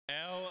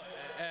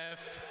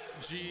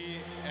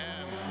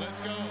GM.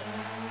 Let's go.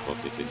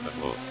 Put it in the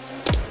books.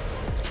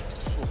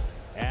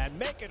 And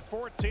make it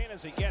 14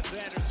 as he gets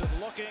Anderson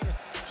looking.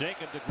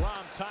 Jacob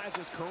deGrom ties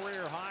his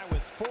career high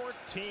with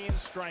 14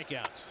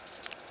 strikeouts.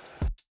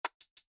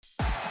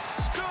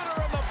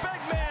 Scooter and the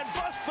big man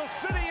bust the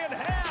city in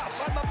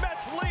half, and the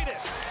Mets lead it.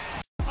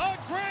 A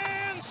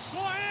grand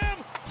slam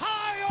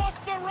high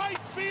off the right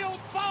field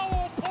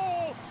foul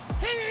pole.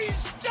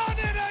 He's done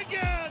it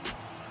again.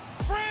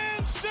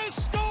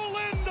 Francisco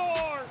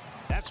Lindor.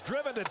 That's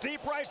driven to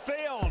deep right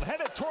field,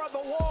 headed toward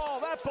the wall.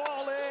 That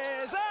ball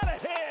is out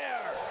of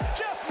here.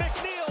 Jeff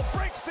McNeil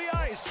breaks the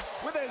ice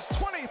with his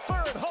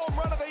 23rd home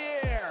run of the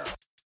year.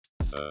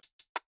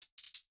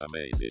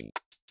 Amazing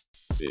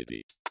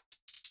City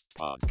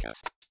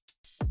Podcast.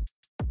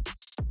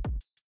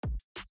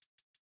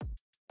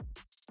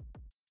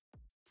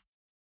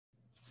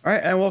 All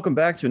right, and welcome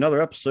back to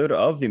another episode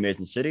of The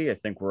Amazing City. I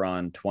think we're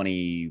on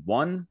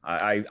 21.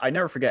 I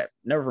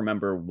never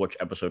remember which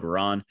episode we're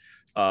on.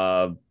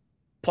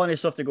 Plenty of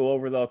stuff to go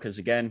over, though, because,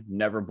 again,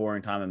 never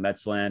boring time in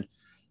Metsland.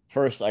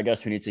 First, I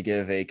guess we need to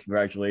give a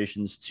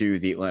congratulations to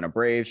the Atlanta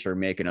Braves for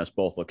making us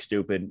both look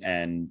stupid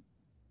and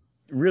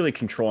really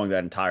controlling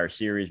that entire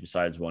series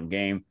besides one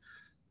game.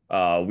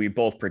 We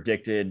both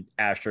predicted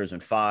Astros in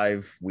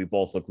 5. We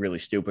both look really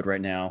stupid right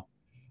now.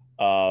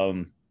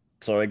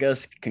 So I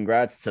guess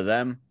congrats to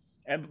them.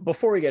 And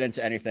before we get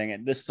into anything,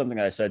 and this is something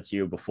that I said to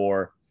you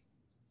before,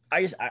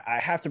 I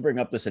have to bring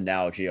up this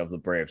analogy of the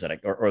Braves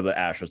or the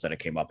Astros that I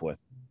came up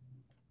with.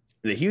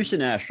 The Houston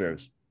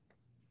Astros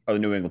are the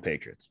New England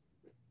Patriots,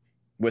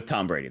 with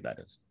Tom Brady, that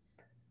is.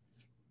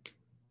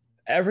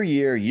 Every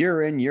year,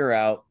 year in, year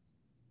out,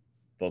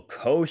 they'll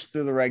coast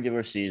through the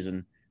regular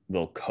season.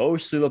 They'll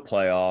coast through the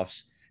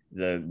playoffs.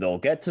 They'll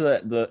get to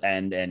the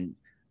end, and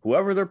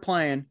whoever they're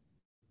playing,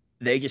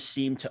 they just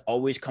seem to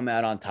always come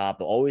out on top.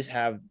 They'll always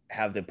have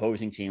the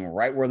opposing team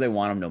right where they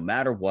want them, no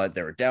matter what.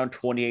 They were down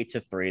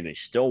 28-3. They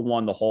still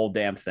won the whole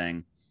damn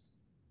thing.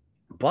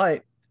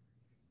 But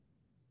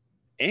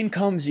in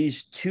comes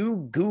these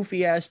two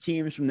goofy-ass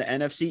teams from the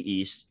NFC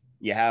East.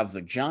 You have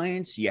the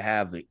Giants. You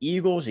have the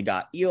Eagles. You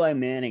got Eli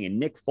Manning and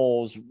Nick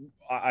Foles.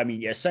 I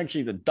mean,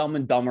 essentially the Dumb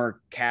and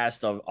Dumber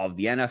cast of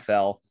the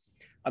NFL.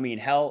 I mean,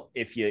 hell,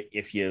 if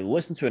you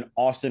listen to an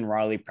Austin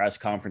Riley press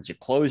conference, you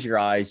close your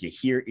eyes, you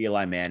hear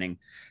Eli Manning.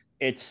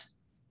 It's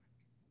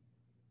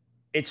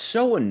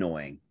so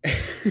annoying.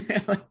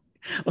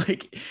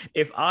 Like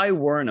if I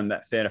weren't a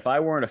Met fan, if I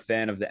weren't a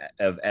fan of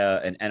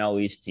an NL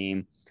East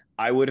team,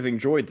 I would have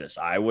enjoyed this.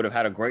 I would have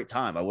had a great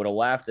time. I would have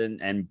laughed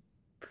and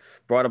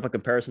brought up a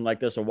comparison like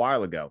this a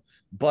while ago.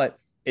 But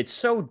it's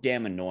so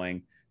damn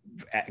annoying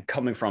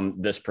coming from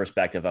this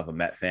perspective of a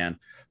Met fan.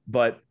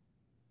 But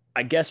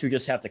I guess we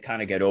just have to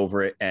kind of get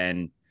over it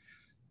and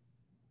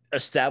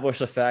establish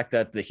the fact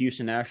that the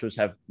Houston Astros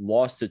have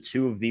lost to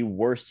two of the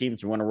worst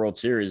teams to win a World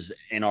Series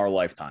in our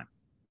lifetime.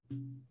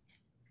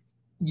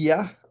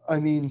 Yeah, I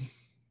mean,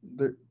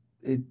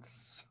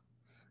 it's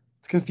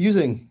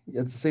confusing,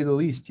 to say the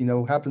least. You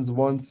know, happens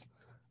once,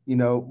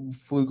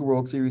 fluke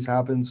World Series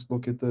happens.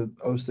 Look at the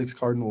 06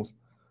 Cardinals.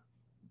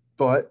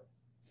 But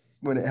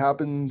when it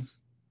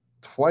happens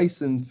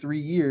twice in 3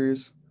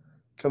 years,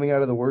 coming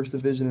out of the worst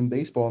division in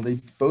baseball,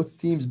 and both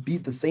teams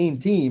beat the same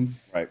team,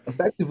 right?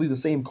 Effectively the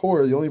same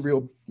core. The only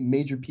real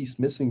major piece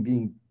missing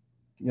being,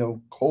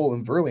 Cole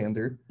and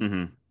Verlander.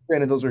 Mm-hmm.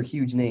 Granted, those are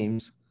huge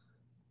names,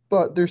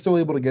 but they're still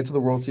able to get to the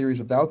World Series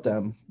without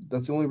them.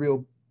 That's the only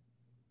real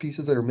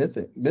pieces that are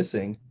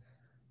missing,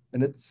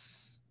 and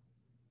it's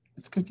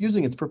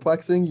confusing. It's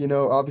perplexing.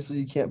 Obviously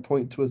you can't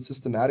point to a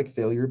systematic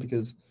failure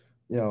because,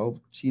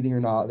 cheating or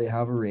not, they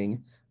have a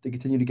ring. They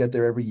continue to get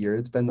there every year.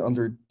 It's been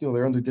under,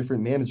 they're under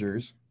different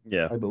managers.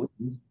 Yeah, I believe.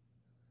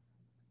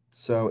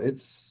 So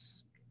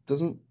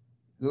doesn't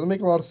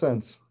make a lot of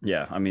sense.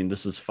 Yeah, I mean,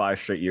 this is 5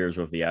 straight years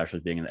with the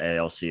Astros being in the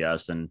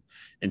ALCS, and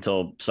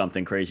until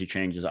something crazy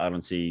changes, I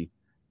don't see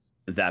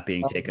that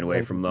being taken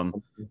away from them.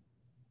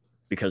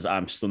 Because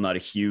I'm still not a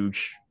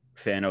huge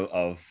fan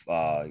of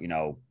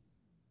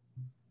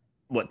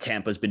what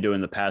Tampa's been doing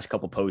the past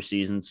couple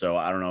postseasons. So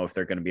I don't know if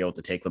they're going to be able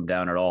to take them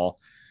down at all.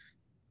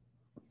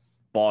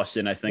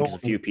 Boston, I think, is a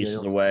few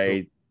pieces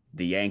away.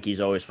 The Yankees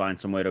always find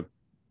some way to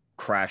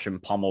crash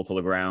and pummel to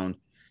the ground.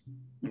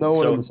 No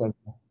one in the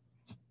Central.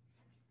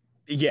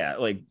 Yeah,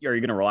 like, are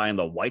you going to rely on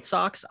the White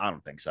Sox? I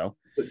don't think so.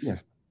 But yeah,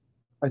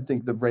 I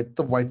think the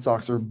White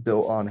Sox are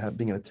built on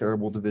being in a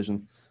terrible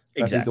division.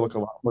 Exactly. I think they'll look a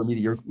lot more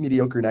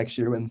mediocre next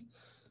year when,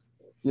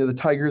 the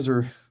Tigers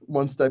are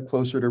one step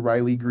closer to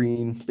Riley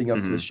Green being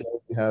up to the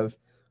show. You have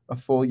a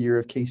full year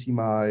of Casey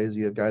Mize.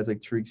 You have guys like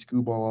Tariq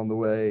Skubal on the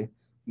way,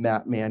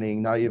 Matt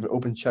Manning. Now you have an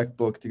open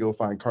checkbook to go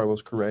find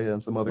Carlos Correa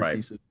and some other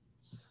pieces.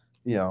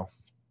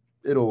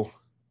 It'll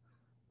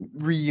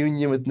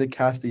reunion with Nick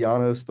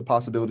Castellanos, the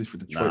possibilities for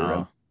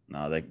Detroit.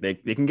 No, they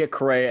can get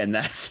Correa, and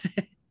that's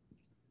it.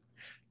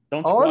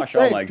 Don't squash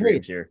all my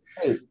dreams here.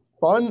 Hey,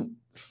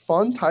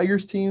 fun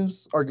Tigers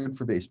teams are good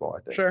for baseball,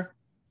 I think. Sure.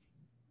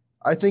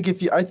 I think you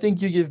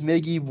give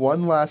Miggy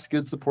one last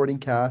good supporting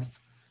cast,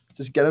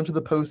 Just get him to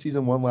the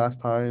postseason one last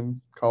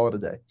time. Call it a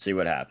day. See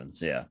what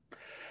happens. Yeah.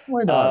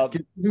 Why not?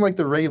 Give him like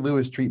the Ray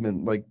Lewis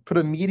treatment. Like put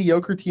a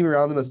mediocre team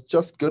around him that's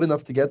just good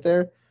enough to get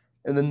there,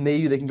 and then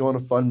maybe they can go on a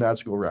fun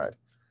magical ride.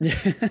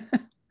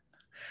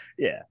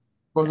 Yeah.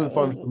 Wasn't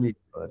fun for me,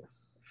 but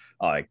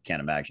I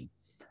can't imagine.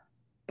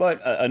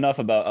 But enough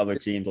about other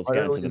teams. Let's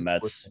get into the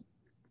Mets.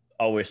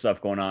 Always stuff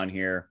going on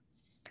here.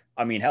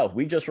 I mean, hell,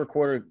 we just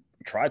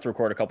tried to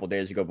record a couple of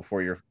days ago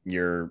before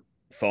your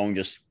phone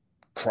just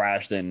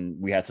crashed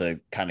and we had to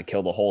kind of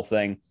kill the whole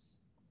thing.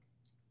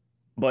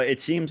 But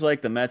it seems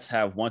like the Mets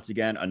have once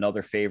again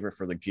another favorite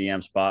for the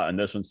GM spot, and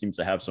this one seems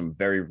to have some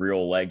very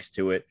real legs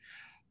to it.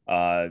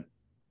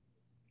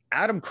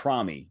 Adam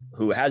Cromie,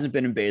 who hasn't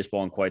been in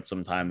baseball in quite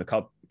some time,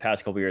 the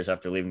past couple years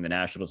after leaving the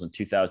Nationals in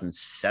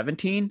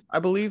 2017, I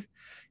believe.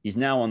 He's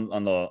now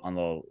on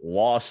the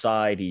law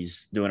side.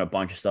 He's doing a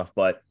bunch of stuff,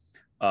 but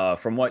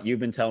from what you've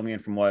been telling me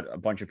and from what a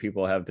bunch of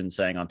people have been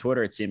saying on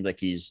Twitter, it seems like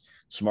he's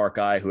a smart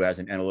guy who has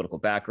an analytical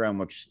background,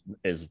 which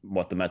is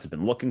what the Mets have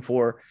been looking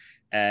for.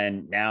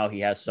 And now he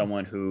has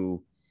someone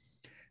who,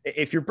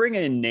 if you're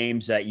bringing in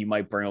names that you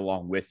might bring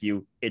along with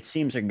you, it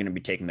seems like you're going to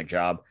be taking the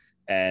job.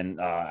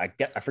 And I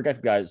forget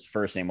the guy's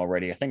first name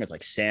already. I think it's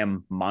like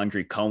Sam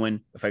Mondry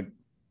Cohen, if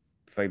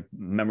I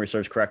memory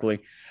serves correctly.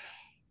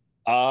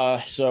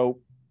 So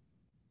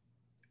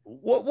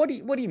what do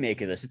you make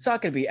of this? It's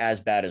not going to be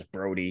as bad as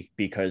Brody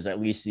because at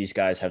least these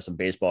guys have some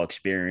baseball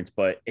experience,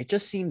 but it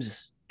just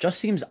seems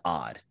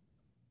odd.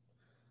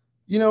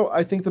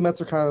 I think the Mets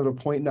are kind of at a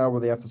point now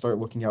where they have to start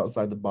looking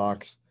outside the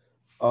box.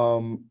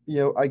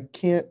 I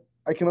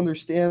can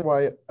understand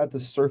why at the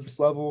surface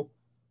level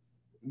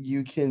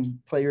you can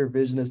play your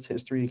revisionist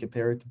history and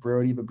compare it to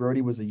Brody, but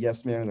Brody was a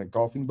yes man and a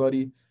golfing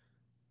buddy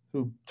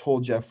who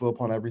told Jeff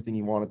Wilpon everything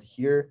he wanted to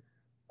hear.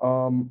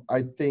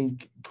 I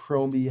think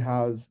Cromie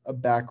has a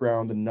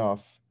background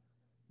enough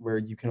where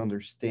you can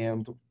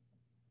understand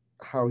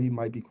how he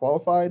might be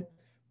qualified.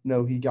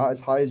 He got as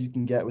high as you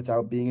can get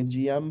without being a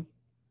GM.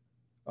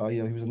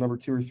 He was a number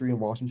 2 or 3 in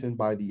Washington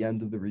by the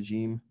end of the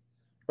regime.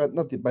 But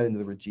not by the end of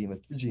the regime. The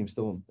regime's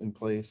still in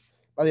place.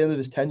 By the end of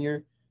his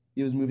tenure,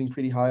 he was moving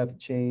pretty high up the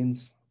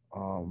chains.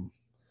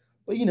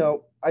 But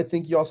I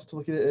think you also have to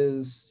look at it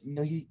as,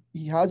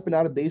 he has been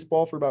out of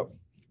baseball for about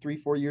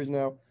 3-4 years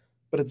now.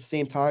 But at the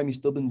same time, he's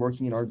still been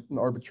working in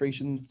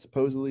arbitration,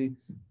 supposedly,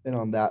 and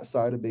on that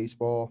side of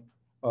baseball.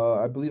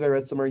 I believe I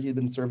read somewhere he had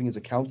been serving as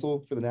a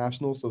counsel for the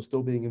Nationals, so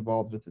still being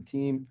involved with the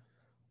team.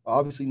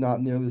 Obviously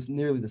not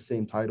nearly the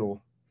same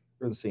title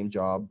or the same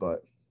job,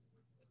 but,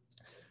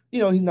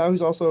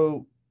 he's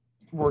also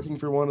working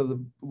for one of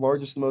the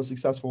largest and most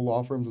successful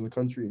law firms in the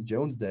country at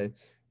Jones Day,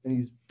 and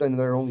he's been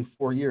there only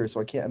 4 years, so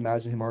I can't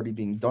imagine him already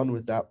being done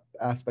with that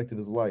aspect of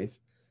his life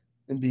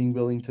and being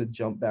willing to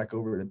jump back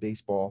over to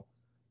baseball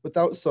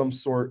without some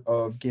sort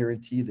of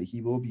guarantee that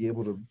he will be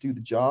able to do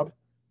the job.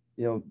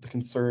 The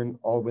concern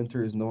all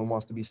winter is no one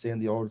wants to be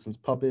Sandy Alderson's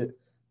puppet,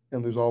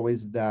 and there's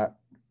always that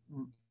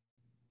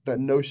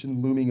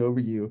notion looming over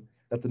you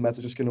that the Mets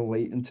are just going to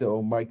wait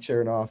until Mike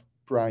Chernoff,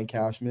 Brian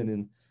Cashman,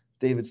 and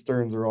David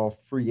Stearns are all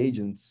free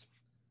agents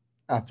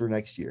after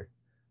next year.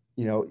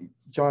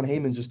 John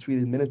Heyman just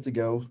tweeted minutes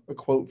ago a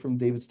quote from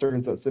David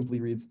Stearns that simply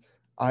reads,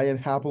 "I am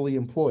happily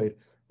employed,"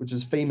 which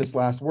is famous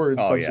last words.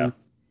 As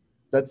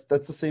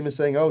that's the same as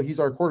saying, "Oh, he's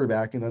our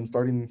quarterback," and then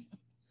starting.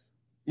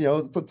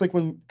 It's like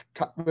when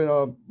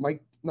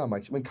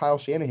Kyle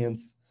Shanahan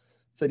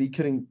said he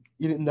didn't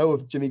know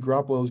if Jimmy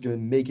Garoppolo was going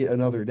to make it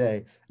another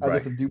day, as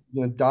if the dude was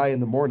going to die in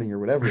the morning or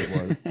whatever it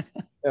was.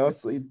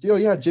 It's like,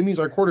 yeah, Jimmy's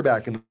our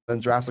quarterback, and then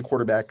drafts a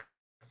quarterback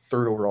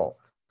 3rd overall.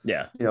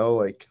 Yeah.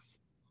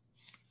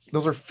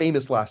 Those are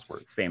famous last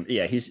words.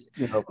 Yeah, he's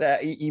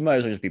you might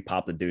as well just be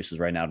pop the deuces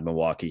right now to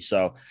Milwaukee.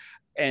 So,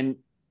 and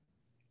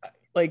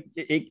like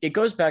it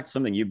goes back to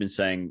something you've been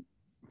saying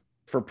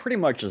for pretty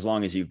much as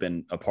long as you've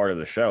been a part of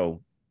the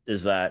show,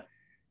 is that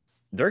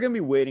they're going to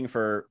be waiting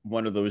for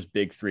one of those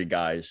big 3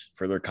 guys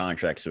for their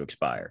contracts to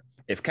expire.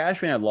 If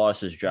Cashman had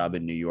lost his job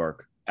in New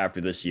York after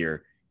this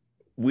year,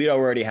 we'd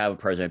already have a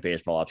president of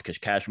baseball ops because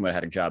Cashman would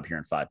have had a job here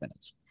in 5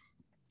 minutes.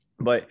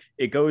 But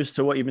it goes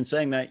to what you've been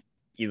saying, that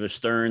either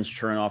Stearns,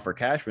 Chernoff, or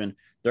Cashman,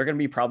 they're going to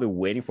be probably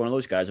waiting for one of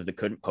those guys if they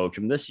couldn't poach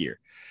him this year.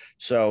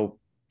 So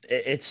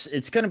it's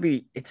going to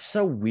be, it's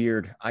so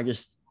weird.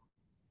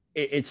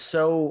 It's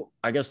so,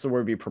 I guess the word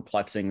would be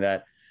perplexing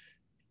that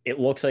it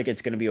looks like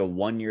it's going to be a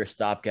 1-year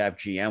stopgap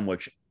GM,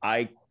 which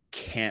I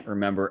can't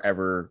remember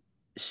ever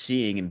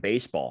seeing in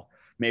baseball.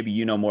 Maybe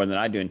you know more than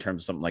I do in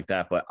terms of something like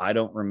that, but I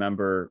don't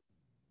remember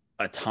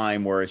a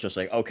time where it's just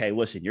like, okay,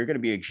 listen, you're going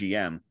to be a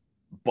GM,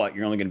 but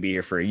you're only going to be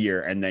here for a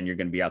year and then you're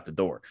going to be out the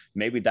door.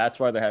 Maybe that's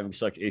why they're having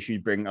such issues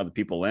bringing other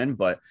people in,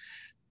 but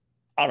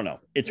I don't know.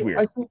 It's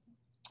weird.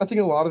 I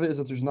think a lot of it is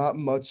that there's not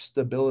much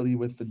stability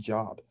with the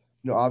job.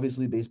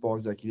 Obviously baseball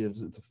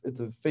executives, it's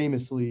a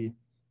famously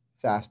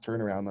fast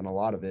turnaround on a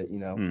lot of it.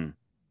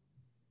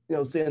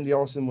 Sandy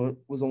Alderson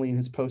was only in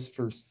his post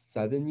for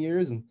 7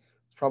 years, and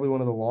it's probably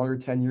one of the longer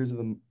tenures of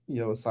them,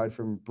 aside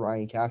from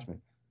Brian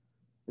Cashman.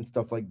 and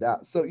stuff like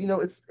that. So,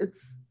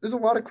 it's there's a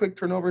lot of quick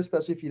turnover,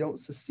 especially if you don't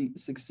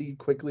succeed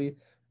quickly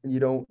and you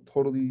don't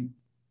totally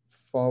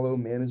follow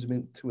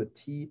management to a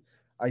T.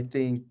 I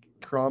think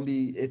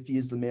Crombie, if he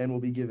is the man, will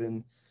be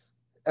given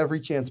every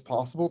chance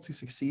possible to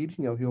succeed.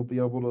 He'll be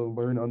able to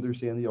learn under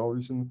Sandy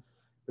Alderson,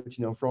 which,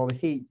 for all the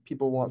hate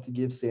people want to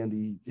give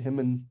Sandy, him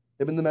and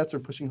the Mets are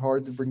pushing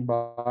hard to bring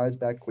buys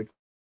back quickly.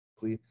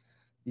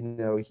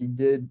 He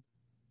did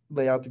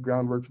lay out the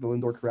groundwork for the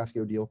Lindor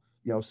Carrasco deal.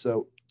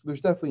 So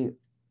there's definitely,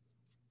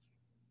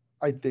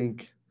 I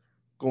think,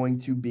 going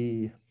to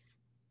be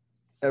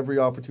every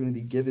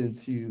opportunity given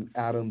to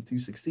Adam to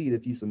succeed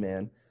if he's a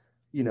man.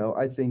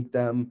 I think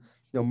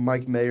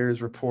Mike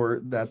Mayer's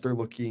report that they're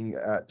looking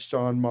at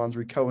Sean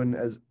Mondry Cohen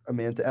as a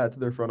man to add to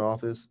their front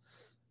office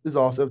is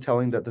also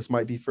telling that this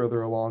might be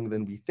further along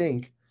than we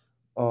think.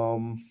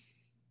 So,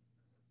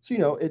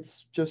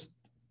 it's just,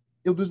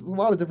 there's a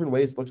lot of different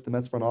ways to look at the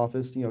Mets front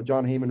office.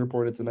 John Heyman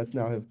reported the Mets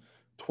now have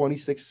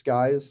 26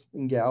 guys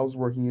and gals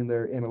working in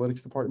their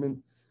analytics department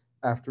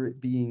after it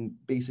being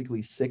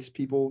basically 6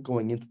 people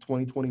going into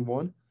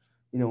 2021.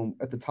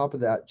 At the top of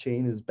that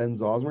chain is Ben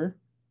Zosmer,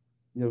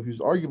 who's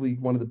arguably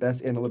one of the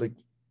best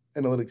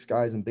analytics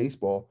guys in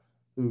baseball,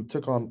 who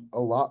took on a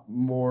lot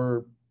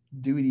more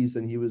duties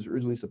than he was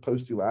originally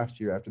supposed to last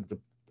year after the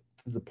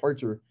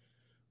departure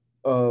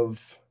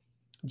of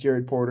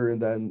Jared Porter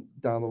and then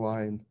down the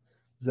line,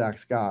 Zach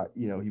Scott.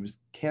 He was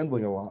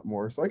handling a lot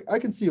more. So I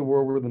can see a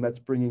world where the Mets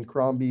bring in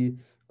Crombie,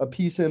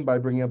 appease him by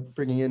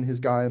bringing in his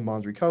guy,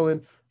 Mondry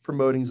Cohen,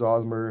 promoting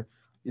Zosmer.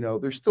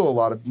 There's still a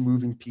lot of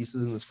moving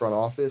pieces in this front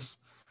office,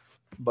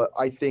 but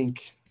I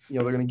think,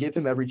 they're going to give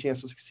him every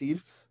chance to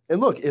succeed. And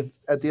look, if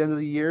at the end of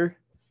the year,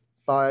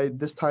 by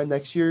this time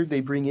next year,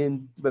 they bring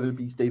in, whether it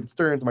be David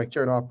Stearns, Mike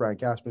Chernoff, Brian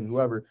Cashman,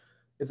 whoever,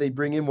 if they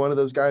bring in one of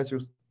those guys,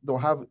 they'll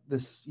have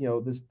this,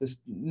 this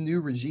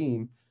new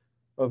regime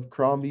of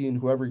Crombie and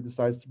whoever he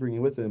decides to bring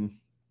in with him.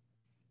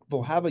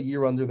 They'll have a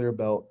year under their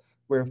belt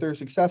where if they're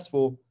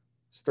successful,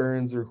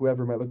 Stearns or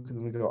whoever might look at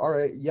them and go, all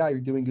right, yeah,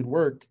 you're doing good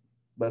work.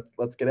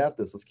 Let's get at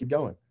this. Let's keep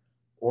going.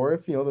 Or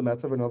if, the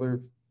Mets have another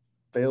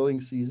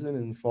failing season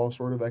and fall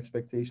short of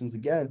expectations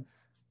again,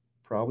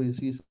 probably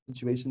see a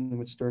situation in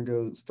which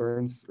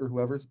Stearns or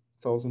whoever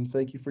tells them,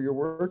 thank you for your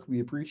work. We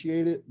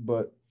appreciate it,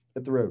 but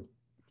hit the road.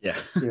 Yeah.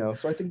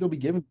 So I think they'll be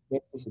given a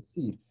chance to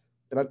succeed.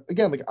 And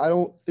I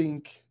don't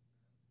think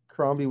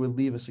Crombie would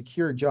leave a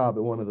secure job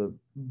at one of the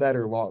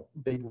better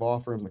big law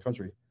firms in the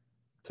country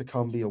to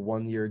come be a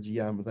 1-year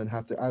GM and then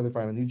have to either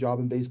find a new job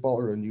in baseball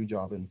or a new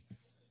job in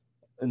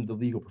the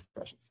legal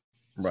profession.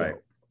 Right.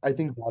 So I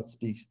think that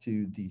speaks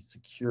to the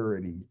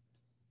security,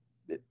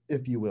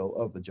 if you will,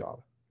 of the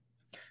job.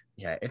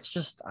 Yeah, it's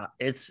just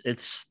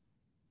it's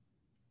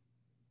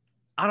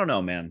I don't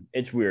know, man.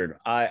 It's weird.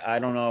 I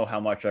don't know how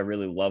much I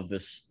really love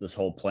this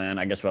whole plan.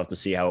 I guess we'll have to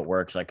see how it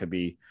works. I could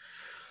be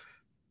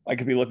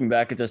looking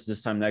back at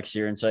this time next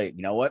year and say,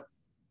 you know what,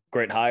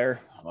 great hire.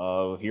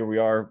 Here we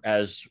are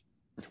as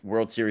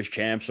World Series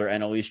champs or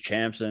NL East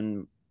champs,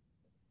 and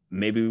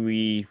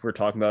maybe we're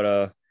talking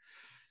about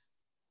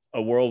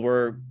a world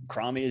where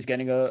Crombie is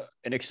getting an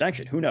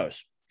extension. Who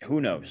knows?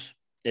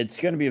 It's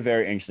going to be a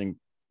very interesting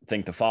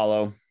thing to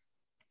follow,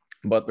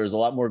 but there's a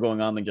lot more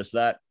going on than just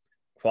that.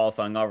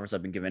 Qualifying offers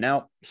have been given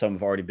out. Some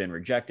have already been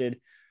rejected.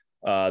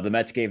 The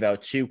Mets gave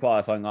out 2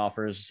 qualifying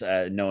offers.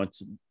 To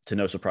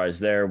no surprise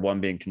there,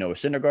 one being to Noah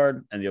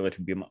Syndergaard and the other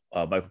to be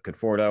Michael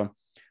Conforto.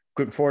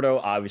 Conforto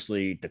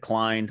obviously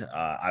declined.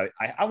 I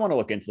want to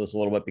look into this a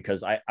little bit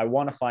because I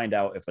want to find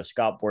out if a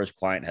Scott Boras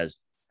client has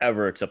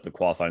ever accepted a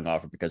qualifying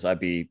offer, because I'd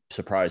be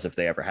surprised if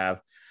they ever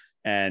have.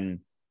 And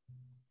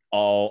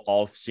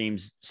all seem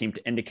to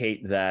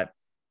indicate that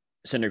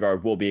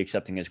Syndergaard will be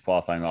accepting his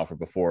qualifying offer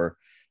before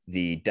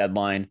the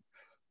deadline.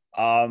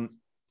 Yeah,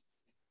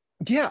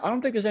 I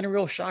don't think there's any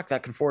real shock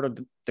that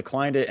Conforto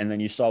declined it. And then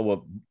you saw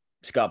what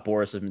Scott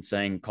Boras has been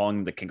saying, calling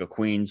him the King of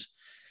Queens.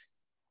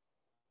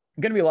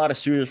 Going to be a lot of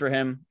suitors for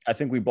him. I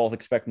think we both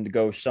expect him to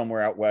go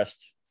somewhere out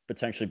west,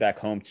 potentially back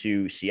home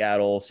to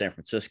Seattle, San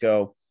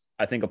Francisco.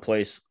 I think a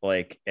place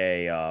like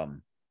a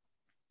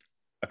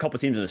couple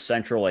teams in the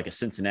Central, like a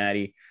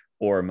Cincinnati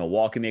or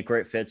Milwaukee, make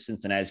great fits.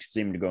 Cincinnati's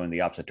seeming to go in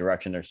the opposite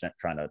direction. They're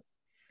trying to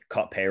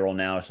cut payroll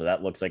now, so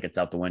that looks like it's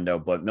out the window.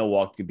 But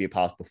Milwaukee could be a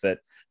possible fit.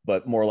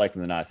 But more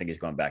likely than not, I think he's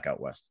going back out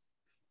west.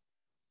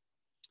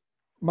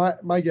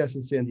 My guess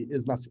is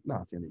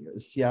not San Diego.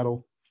 Is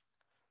Seattle.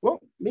 Well,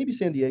 maybe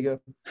San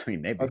Diego. I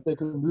mean, maybe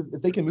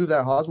if they can move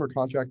that Hosmer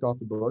contract off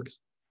the books,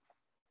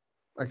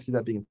 I can see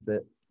that being a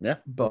fit. Yeah,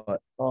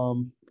 but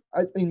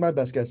I mean, my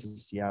best guess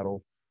is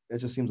Seattle. It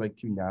just seems like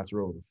too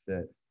natural of a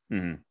fit.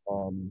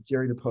 Mm-hmm.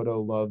 Jerry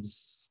Dipoto loves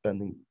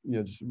spending,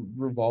 just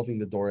revolving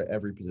the door at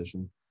every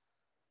position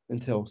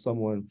until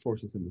someone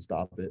forces him to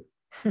stop it.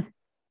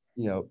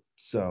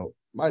 So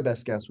my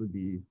best guess would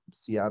be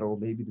Seattle,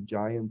 maybe the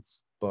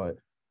Giants, but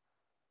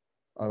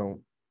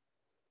I'm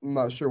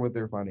not sure what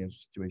their financial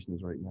situation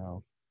is right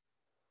now.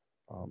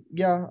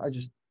 I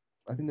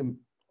think the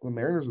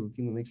Mariners are the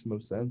team that makes the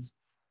most sense.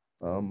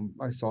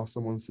 I saw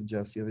someone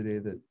suggest the other day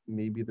that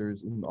maybe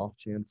there's an off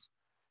chance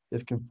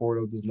If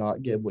Conforto does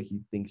not get what he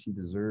thinks he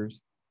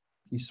deserves,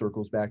 he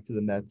circles back to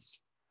the Mets,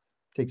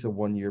 takes a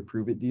 1-year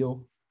prove-it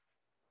deal.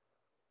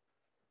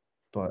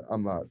 But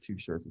I'm not too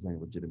sure if there's any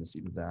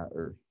legitimacy to that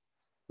or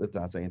if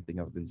that's anything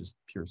other than just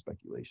pure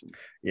speculation.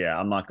 Yeah,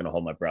 I'm not going to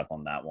hold my breath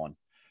on that one.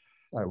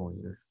 I won't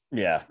either.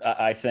 Yeah,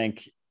 I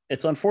think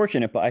it's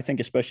unfortunate, but I think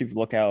especially if you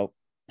look how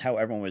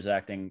everyone was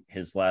acting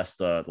his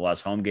the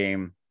last home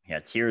game, he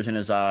had tears in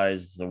his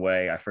eyes. The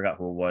way I forgot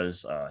who it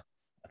was. I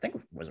think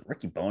was it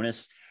Ricky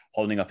Bonus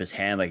holding up his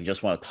hand like he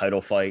just won a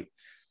title fight.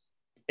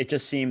 It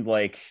just seemed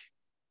like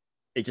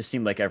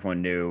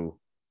everyone knew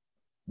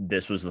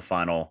this was the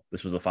final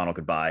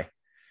goodbye.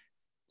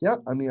 Yeah,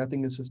 I mean, I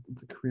think it's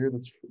a career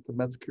it's a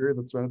Mets career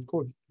that's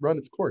run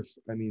its course.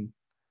 I mean,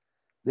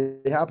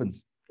 it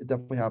happens. It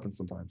definitely happens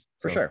sometimes.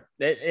 For sure.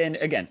 And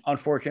again,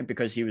 unfortunate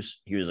because he was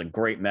a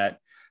great Met.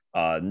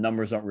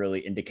 Numbers don't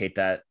really indicate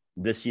that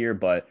this year,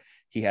 but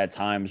he had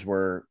times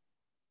where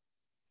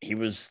he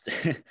was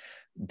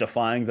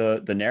defying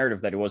the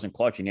narrative that he wasn't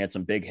clutch, and he had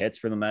some big hits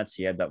for the Mets.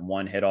 He had that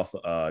one hit off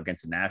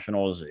against the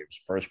Nationals. It was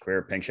first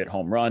career pinch hit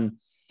home run.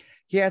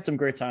 He had some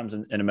great times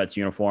in a Mets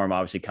uniform,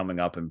 obviously coming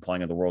up and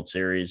playing in the World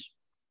Series.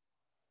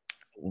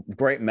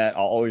 Great Met.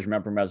 I'll always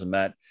remember him as a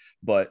Met,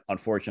 but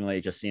unfortunately,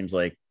 it just seems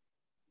like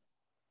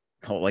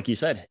you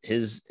said,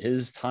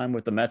 his time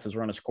with the Mets has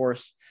run its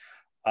course.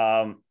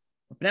 Now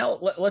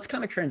let's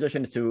kind of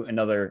transition to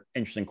another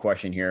interesting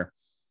question here.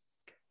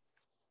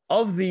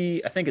 Of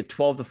the, I think it's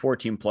 12 to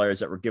 14 players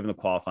that were given the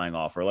qualifying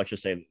offer, let's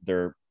just say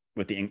they're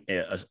with the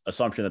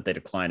assumption that they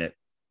decline it.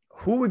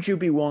 Who would you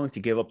be willing to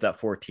give up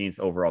that 14th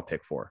overall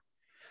pick for?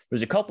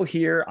 There's a couple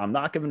here. I'm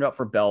not giving it up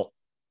for Belt.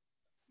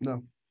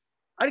 No.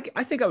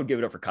 I think I would give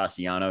it up for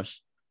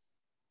Castellanos.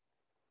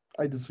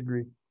 I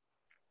disagree.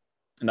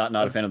 Not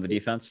a fan of the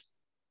defense?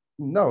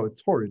 No,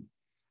 it's horrid.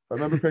 If I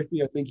remember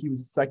correctly, I think he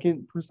was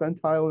second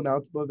percentile in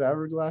outs above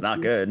average last year. It's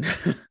not good.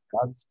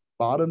 That's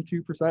bottom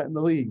 2% in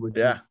the league, which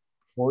is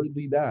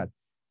horribly bad.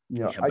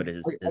 You know, but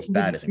his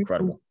bat is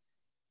incredible.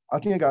 I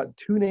think I got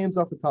 2 names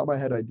off the top of my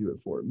head I'd do it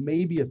for.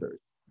 Maybe a third.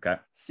 Okay.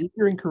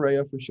 Seager and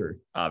Correa for sure.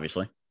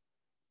 Obviously.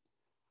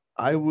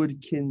 I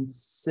would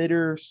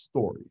consider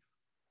Story.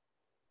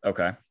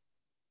 Okay.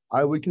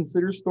 I would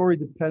consider Story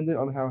dependent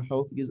on how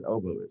healthy his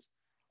elbow is.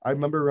 I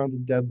remember around the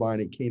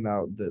deadline, it came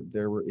out that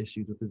there were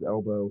issues with his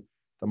elbow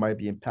that might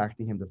be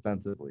impacting him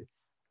defensively.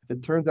 If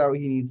it turns out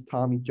he needs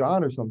Tommy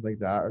John or something like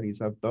that, or he needs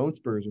to have bone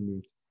spurs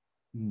removed,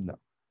 no.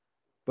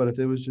 But if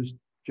it was just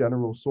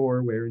general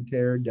sore, wear and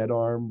tear, dead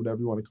arm, whatever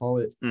you want to call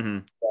it,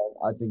 then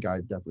I think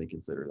I'd definitely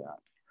consider that,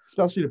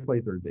 especially to play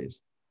third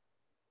base.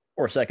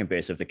 Or second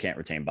base if they can't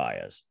retain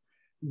Baez.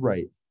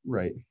 Right.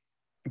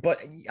 But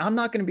I'm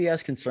not going to be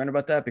as concerned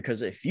about that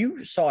because if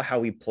you saw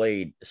how he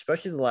played,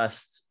 especially the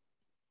last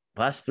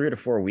 3 to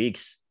 4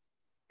 weeks,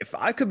 if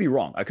I could be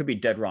wrong, I could be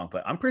dead wrong,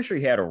 but I'm pretty sure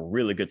he had a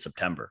really good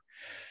September.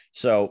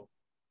 So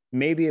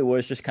maybe it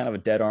was just kind of a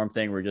dead arm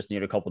thing where we just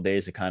need a couple of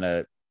days to kind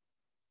of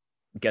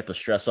get the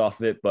stress off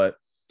of it. But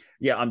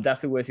yeah, I'm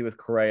definitely with you with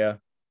Correa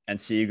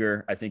and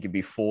Seager. I think it'd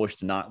be foolish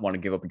to not want to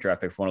give up a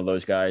draft pick for one of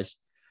those guys.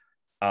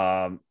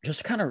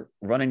 Just kind of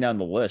running down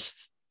the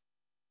list.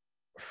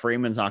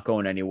 Freeman's not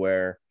going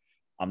anywhere.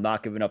 I'm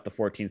not giving up the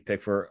 14th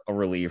pick for a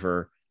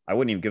reliever. I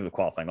wouldn't even give the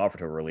qualifying offer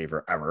to a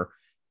reliever ever.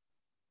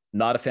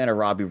 Not a fan of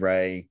Robbie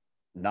Ray.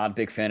 Not a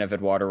big fan of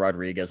Eduardo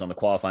Rodriguez on the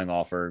qualifying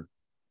offer.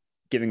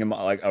 Giving him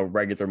like a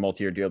regular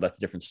multi-year deal, that's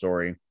a different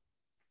story.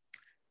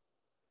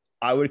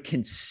 I would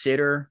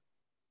consider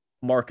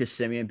Marcus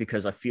Semien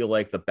because I feel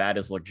like the bat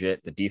is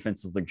legit. The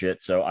defense is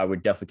legit. So I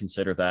would definitely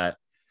consider that.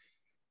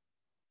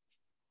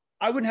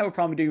 I wouldn't have a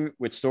problem doing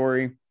with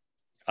Story.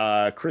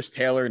 Chris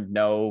Taylor,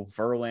 no.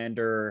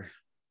 Verlander.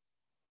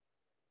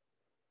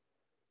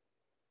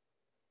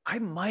 I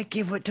might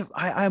give it to,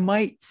 I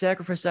might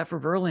sacrifice that for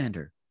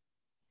Verlander.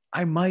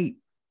 I might.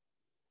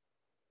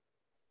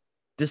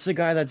 This is a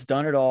guy that's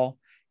done it all.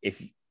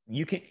 If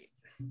you can,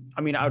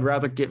 I mean, I'd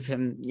rather give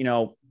him,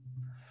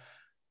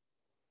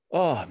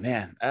 oh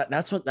man,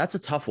 that's a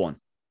tough one.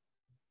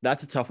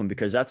 That's a tough one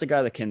because that's a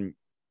guy that can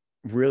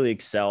really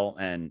excel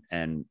and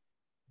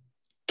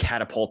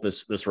catapult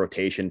this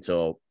rotation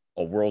to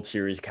a World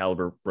Series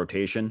caliber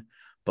rotation.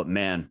 But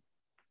man,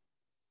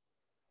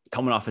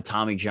 coming off of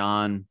Tommy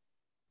John,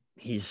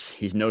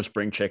 he's no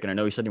spring chicken. I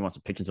know he said he wants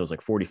to pitch until he's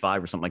like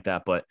 45 or something like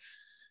that, but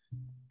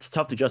it's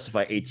tough to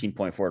justify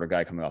 18.4 to a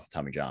guy coming off of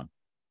Tommy John.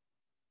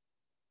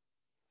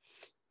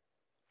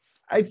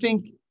 I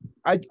think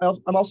I'm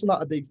also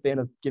not a big fan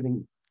of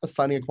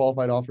assigning a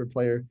qualified offer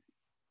player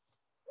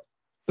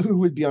who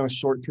would be on a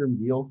short-term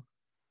deal.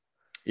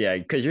 Yeah,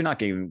 because you're not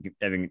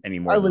having any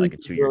more than like a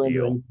 2-year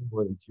deal.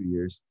 More than 2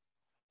 years.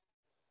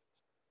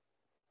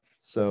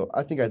 So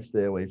I think I'd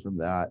stay away from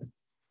that.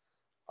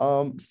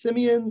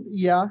 Semien,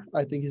 yeah,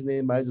 I think his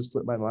name might just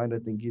slipped my mind. I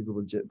think he's a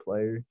legit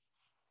player.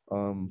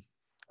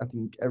 I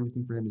think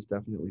everything for him is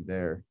definitely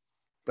there.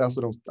 But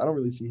I don't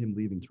really see him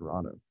leaving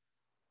Toronto.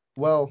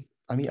 Well,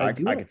 I mean, I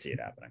could see it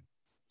happening.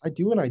 I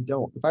do and I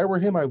don't. If I were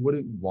him, I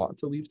wouldn't want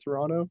to leave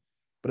Toronto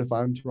But if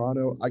I'm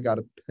Toronto, I got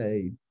to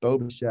pay Bo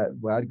Bichette,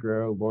 Vlad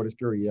Guerrero, Lourdes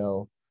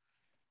Gurriel,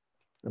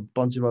 a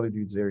bunch of other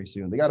dudes very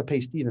soon. They got to pay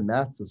Steven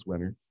Matz this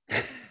winter.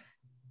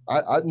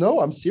 I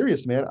no, I'm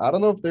serious, man. I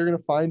don't know if they're going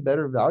to find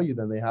better value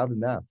than they have in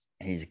Matz.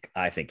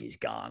 I think he's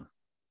gone.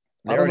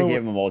 I They don't already know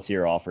gave him a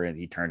multi-year offer and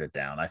he turned it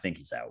down. I think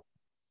he's out.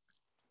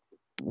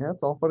 Yeah,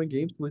 it's all fun and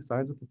games till he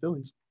signs with the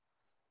Phillies.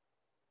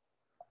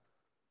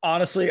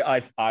 Honestly,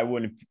 I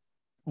wouldn't.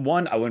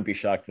 One, I wouldn't be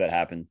shocked if that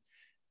happened.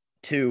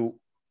 Two,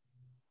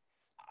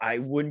 I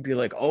wouldn't be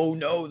like, oh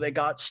no, they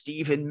got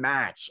Steven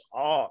Matz.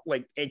 Oh,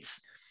 like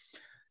it's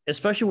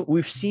especially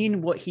we've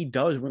seen what he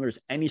does when there's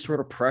any sort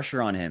of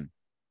pressure on him.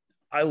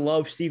 I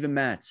love Steven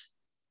Matz.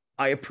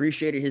 I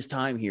appreciated his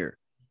time here.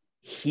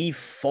 He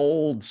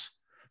folds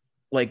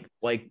like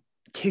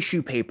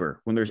tissue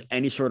paper when there's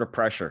any sort of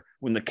pressure.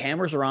 When the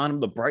cameras are on him,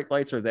 the bright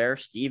lights are there,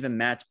 Steven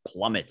Matz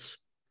plummets.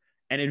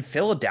 And in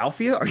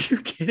Philadelphia, are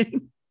you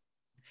kidding?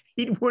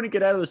 He wouldn't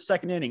get out of the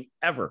second inning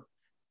ever.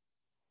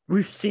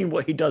 We've seen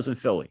what he does in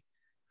Philly.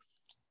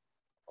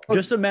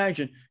 Just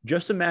imagine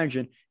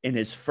in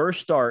his first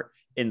start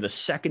in the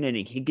second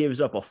inning, he gives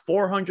up a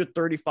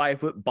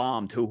 435-foot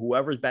bomb to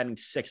whoever's batting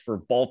sixth for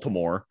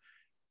Baltimore.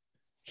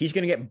 He's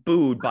going to get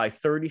booed by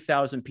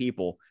 30,000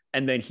 people,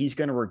 and then he's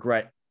going to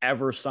regret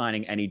ever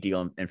signing any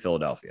deal in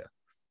Philadelphia.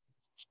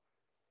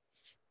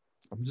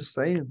 I'm just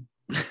saying.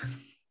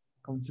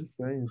 I'm just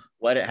saying.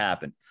 Let it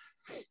happen.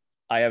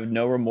 I have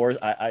no remorse.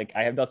 I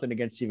have nothing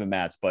against Steven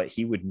Matz, but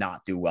he would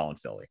not do well in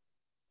Philly.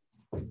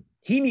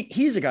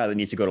 He's a guy that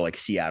needs to go to like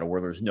Seattle where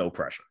there's no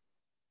pressure.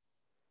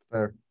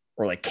 Fair.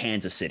 Or like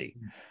Kansas City.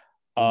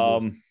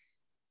 Mm-hmm.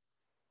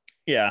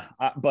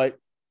 But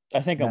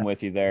I think I'm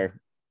with you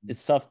there.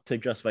 It's tough to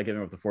justify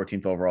giving up the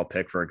 14th overall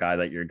pick for a guy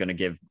that you're going to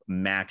give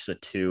max a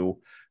 2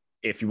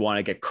 if you want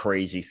to get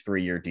crazy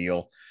 3-year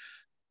deal.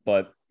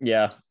 But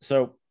yeah,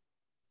 so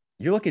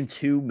you're looking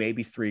 2,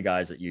 maybe 3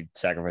 guys that you'd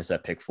sacrifice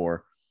that pick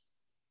for.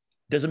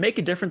 Does it make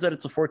a difference that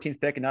it's a 14th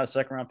pick and not a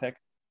second round pick?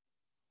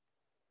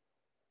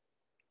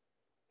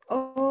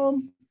 I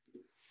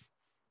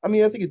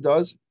mean, I think it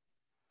does.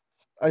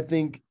 I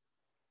think,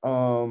 I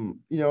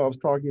was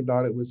talking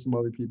about it with some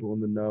other people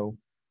in the know.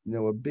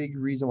 A big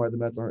reason why the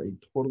Mets aren't a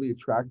totally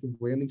attractive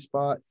landing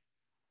spot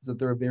is that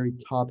they're a very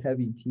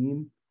top-heavy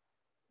team,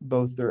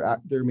 both their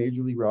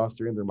major league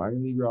roster and their minor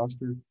league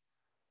roster.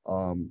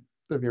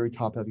 They're very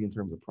top-heavy in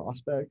terms of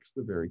prospects.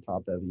 They're very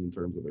top-heavy in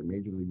terms of their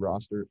major league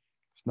roster.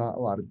 There's not a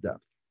lot of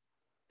depth.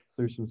 So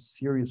there's some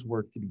serious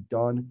work to be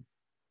done,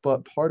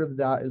 but part of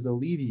that is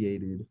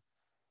alleviated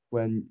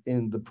when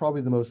in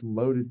probably the most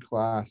loaded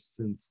class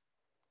since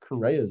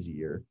Correa's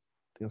year.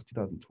 I think it was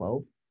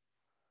 2012.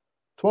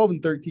 12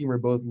 and 13 were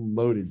both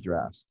loaded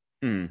drafts.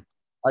 I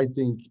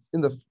think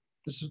the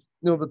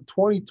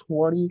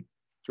 2020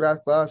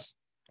 draft class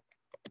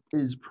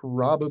is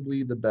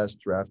probably the best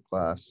draft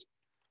class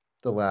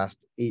the last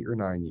 8 or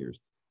 9 years.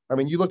 I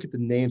mean, you look at the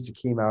names that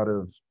came out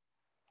of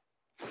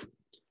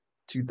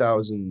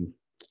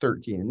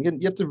 2013. And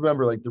again, you have to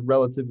remember, like, the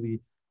relatively,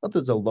 not that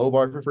it's a low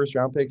bar for first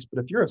round picks,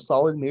 but if you're a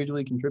solid major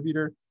league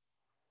contributor,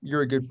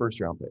 you're a good first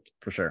round pick.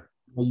 For sure.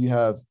 You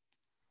have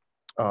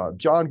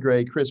John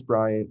Gray, Chris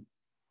Bryant,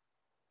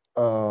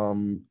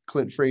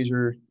 Clint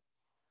Frazier,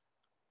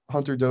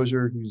 Hunter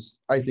Dozier, who's,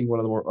 I think, one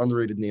of the more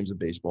underrated names of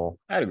baseball.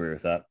 I'd agree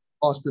with that.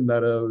 Austin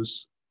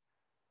Meadows,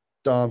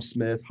 Dom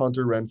Smith,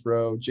 Hunter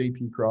Renfroe,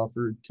 J.P.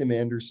 Crawford, Tim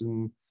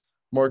Anderson,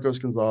 Marcos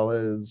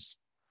Gonzalez.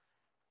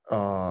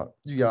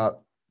 You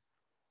got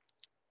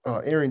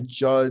Aaron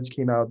Judge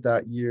came out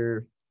that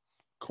year,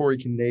 Corey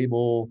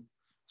Knebel,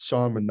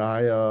 Sean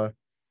Manaea,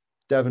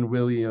 Devin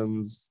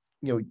Williams.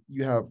 You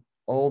have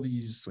all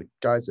these like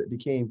guys that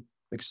became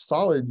like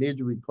solid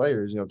major league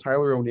players.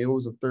 Tyler O'Neill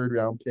was a 3rd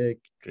round pick.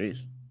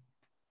 Jeez.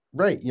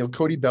 Right.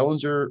 Cody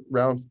Bellinger,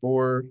 round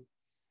 4.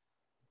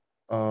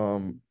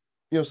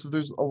 So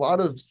there's a lot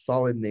of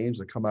solid names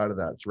that come out of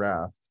that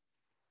draft.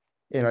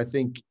 And I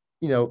think,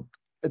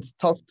 it's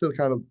tough to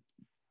kind of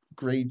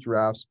grade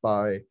drafts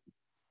by,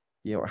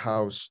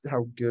 how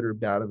good or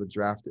bad of a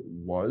draft it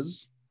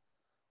was.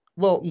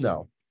 Well,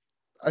 no,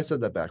 I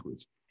said that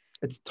backwards.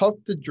 It's tough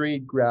to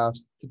grade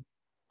drafts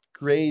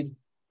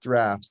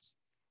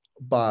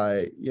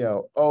by,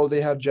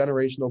 they have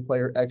generational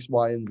player X,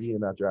 Y, and Z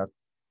in that draft.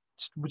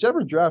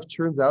 Whichever draft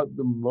turns out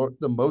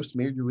the most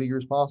major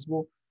leaguers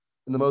possible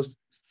and the most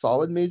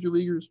solid major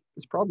leaguers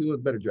is probably one of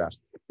the better drafts.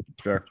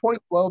 Sure.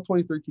 2012,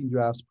 2013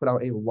 drafts put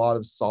out a lot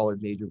of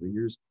solid major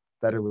leaguers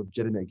that are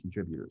legitimate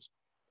contributors.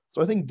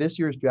 So I think this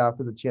year's draft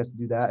has a chance to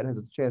do that and has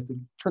a chance to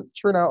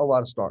turn out a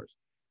lot of stars.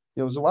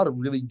 There's a lot of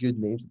really good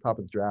names at the top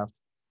of the draft.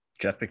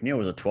 Jeff McNeil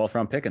was a 12th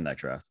round pick in that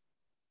draft.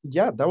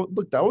 Yeah, that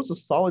was a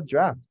solid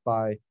draft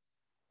by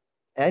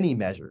any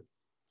measure.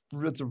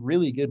 It's a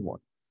really good one.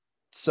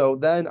 So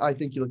then I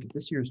think you look at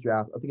this year's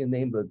draft. I think a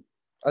name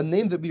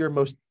that we are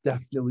most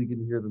definitely going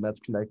to hear the Mets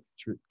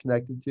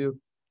connected to,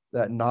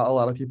 that not a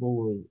lot of people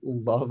will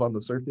love on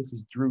the surface,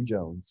 is Drew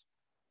Jones,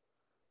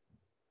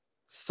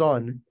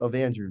 son of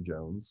Andrew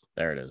Jones.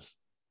 There it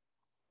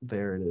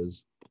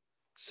is.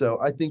 So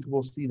I think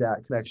we'll see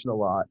that connection a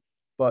lot.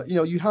 But,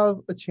 you have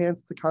a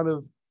chance to kind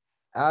of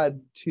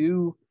add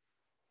two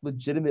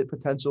legitimate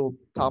potential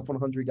top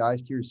 100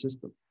 guys to your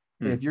system.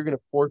 And if you're going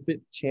to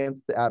forfeit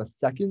chance to add a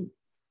second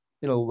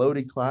in a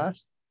loaded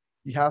class,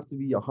 you have to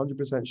be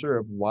 100% sure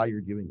of why you're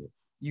doing it.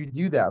 You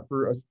do that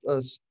for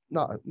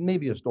not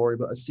maybe a story,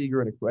 but a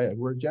Seager and a Correa,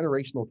 who are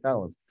generational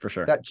talents. For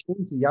sure. That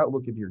change the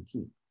outlook of your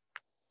team.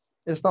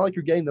 And it's not like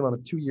you're getting them on a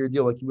 2-year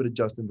deal like you would have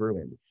Justin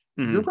Verlander.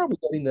 You're probably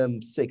getting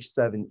them 6,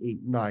 7, 8,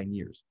 9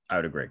 years. I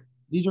would agree.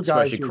 These are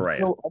guys who are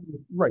still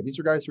right. These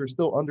are guys who are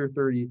still under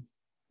 30.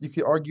 You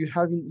could argue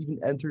haven't even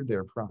entered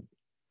their prime.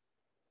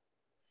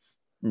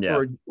 Yeah.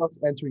 Or just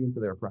entering into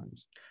their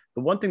primes.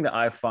 The one thing that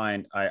I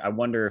find, I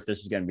wonder if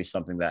this is going to be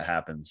something that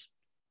happens.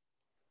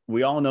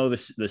 We all know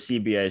this, the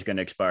CBA is going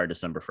to expire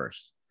December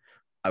 1st.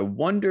 I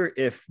wonder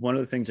if one of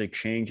the things that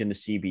change in the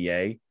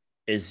CBA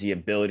is the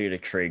ability to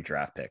trade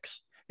draft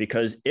picks.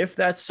 Because if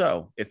that's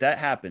so, if that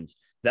happens,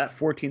 that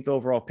 14th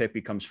overall pick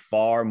becomes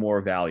far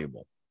more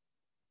valuable.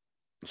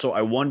 So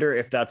I wonder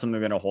if that's something they're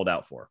going to hold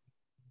out for.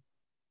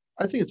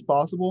 I think it's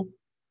possible.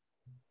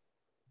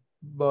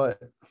 But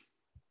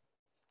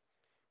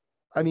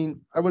I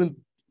mean, I wouldn't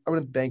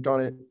bank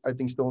on it. I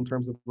think still in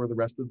terms of where the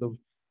rest of the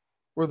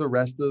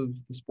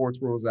sports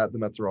world is at, the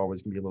Mets are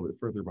always going to be a little bit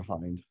further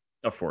behind.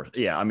 Of course.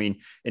 Yeah. I mean,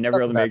 in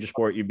every other major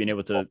sport, you've been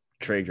able to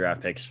trade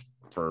draft picks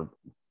for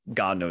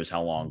God knows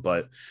how long,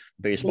 but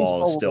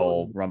baseball is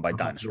still run by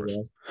dinosaurs.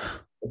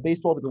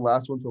 Baseball was the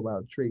last one to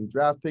allow trading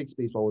draft picks.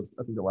 Baseball was,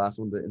 I think, the last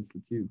one to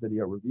institute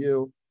video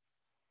review.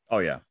 Oh,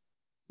 yeah.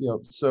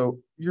 So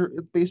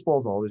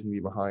baseball is always going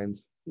to be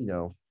behind,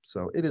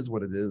 so it is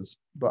what it is.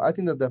 But I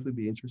think that'll definitely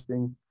be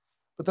interesting.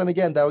 But then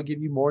again, that would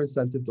give you more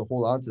incentive to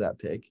hold on to that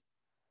pick.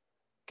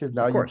 Because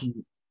now you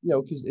can,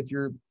 because if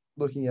you're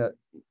looking at,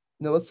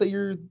 let's say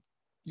you're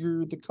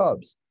the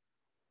Cubs,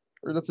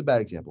 or that's a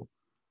bad example.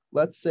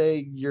 Let's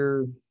say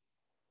you're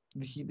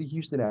the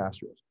Houston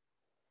Astros.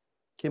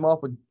 Came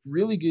off a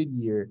really good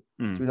year.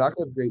 So you're not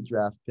going to have a great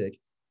draft pick.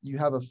 You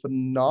have a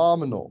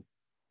phenomenal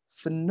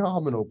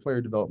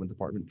player development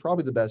department,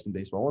 probably the best in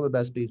baseball, one of the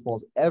best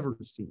baseballs ever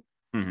seen.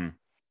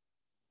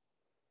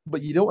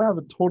 But you don't have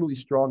a totally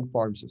strong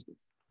farm system.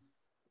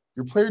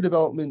 Your player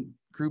development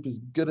group is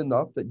good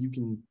enough that you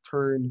can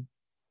turn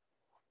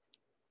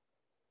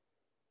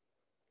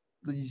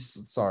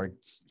these. Sorry,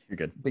 you're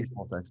good.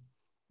 Baseball text.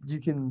 You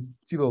can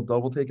see the little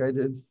double take I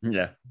did.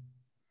 Yeah.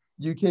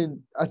 You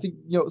can, I think,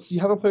 so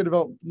you have a player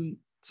development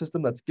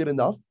system that's good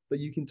enough that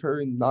you can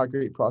turn not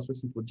great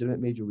prospects into legitimate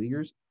major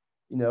leaguers.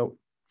 Not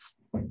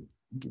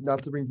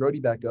to bring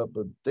Brody back up,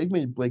 but they've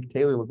made Blake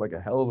Taylor look like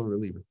a hell of a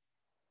reliever.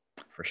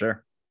 For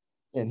sure.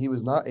 And he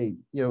was not I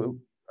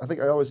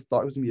think I always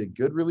thought he was going to be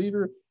a good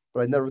reliever,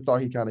 but I never thought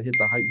he kind of hit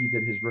the height he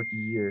did his rookie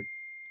year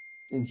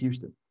in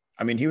Houston.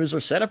 I mean, he was their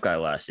setup guy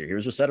last year. He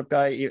was their setup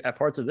guy at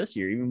parts of this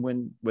year, even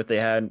when they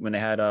had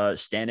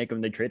Stanek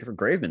and they traded for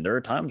Graveman. There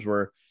are times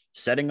where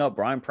setting up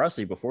Brian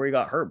Presley before he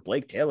got hurt,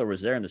 Blake Taylor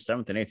was there in the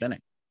 7th and 8th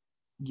inning.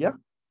 Yeah,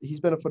 he's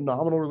been a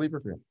phenomenal reliever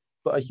for him.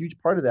 But a huge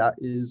part of that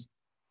is,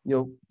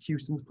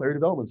 Houston's player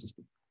development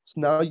system.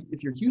 So now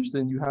if you're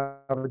Houston, you have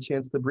a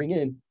chance to bring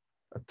in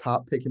a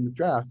top pick in the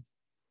draft.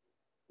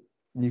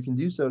 And you can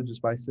do so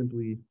just by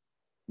simply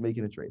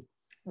making a trade.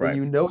 Right.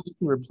 And you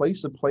can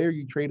replace a player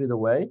you traded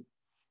away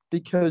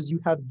because you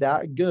have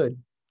that good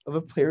of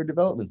a player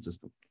development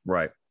system.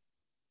 Right.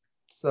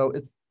 So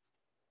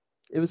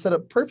it was set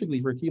up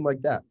perfectly for a team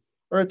like that,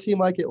 or a team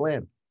like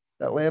Atlanta.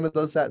 Atlanta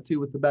does that too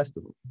with the best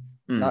of them.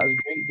 Not as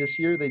great this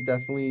year. They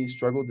definitely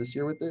struggled this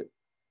year with it,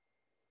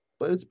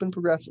 but it's been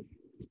progressive.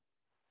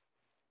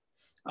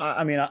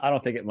 I mean, I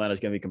don't think Atlanta's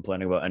going to be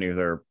complaining about any of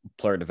their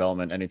player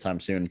development anytime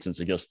soon, since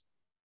they just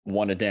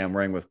won a damn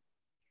ring with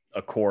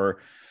a core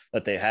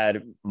that they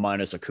had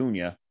minus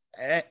Acuna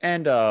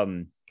and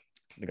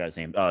the guy's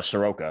name,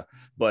 Soroka.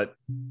 But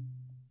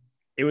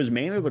it was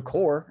mainly the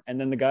core and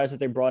then the guys that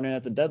they brought in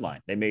at the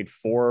deadline. They made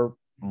 4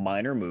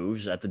 minor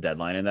moves at the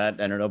deadline, and that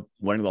ended up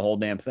winning the whole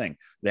damn thing.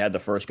 They had the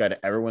first guy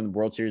to ever win the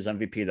World Series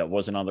MVP that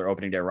wasn't on their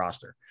opening day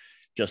roster.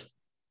 Just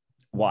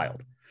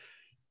wild.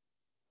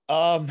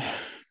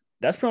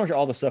 That's pretty much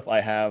all the stuff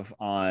I have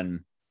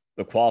on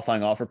the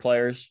qualifying offer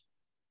players.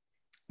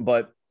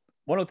 But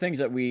one of the things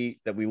that we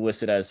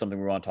listed as something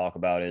we want to talk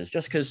about is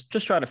just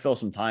try to fill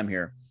some time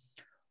here.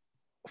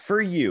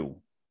 For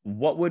you,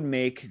 what would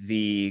make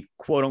the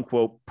quote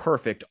unquote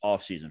perfect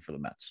offseason for the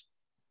Mets?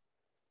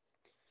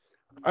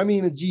 I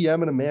mean, a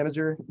GM and a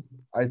manager,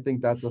 I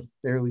think that's a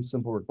fairly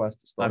simple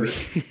request to start.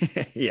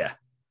 Yeah.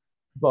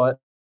 But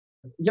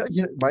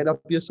it might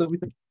not be as simple as we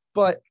think.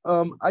 But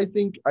I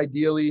think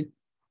ideally,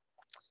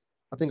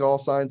 all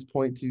signs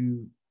point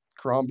to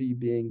Crombie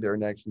being their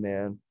next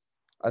man.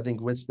 I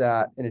think with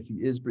that, and if he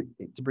is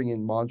to bring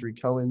in Mondry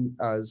Cohen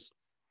as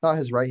not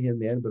his right-hand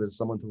man, but as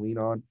someone to lean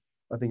on,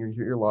 I think you're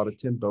hear a lot of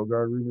Tim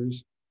Bogard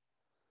rumors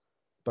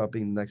about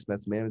being the next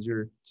Mets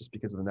manager just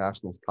because of the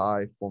Nationals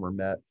tie, former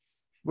Met.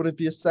 Would it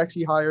be a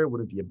sexy hire?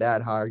 Would it be a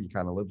bad hire? You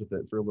kind of live with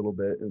it for a little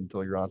bit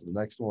until you're on to the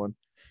next one.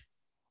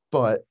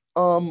 But,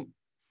 I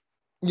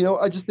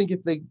just think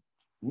if they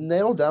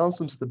nail down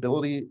some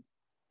stability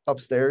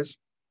upstairs,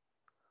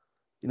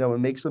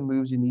 and make some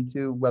moves you need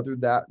to, whether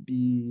that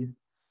be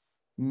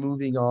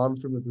moving on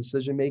from the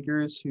decision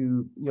makers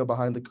who,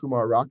 behind the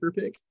Kumar Rocker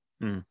pick,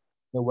 Mm.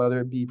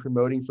 whether it be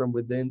promoting from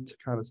within to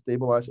kind of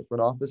stabilize the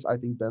front office. I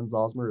think Ben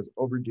Zosmer is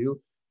overdue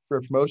for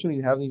a promotion.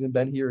 He hasn't even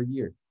been here a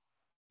year.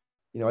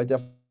 I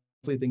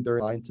definitely think they're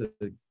in line to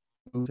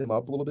move him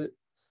up a little bit.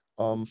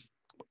 In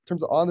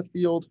terms of on the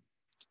field,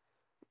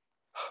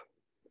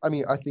 I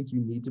mean, I think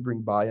you need to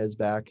bring Baez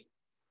back.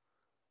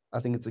 I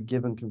think it's a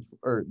given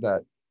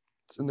that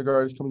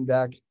Syndergaard is coming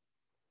back.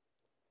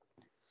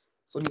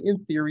 So, I mean,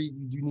 in theory,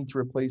 you do need to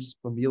replace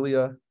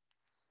Familia.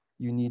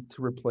 You need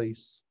to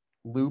replace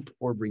Loop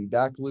or bring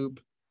back Loop.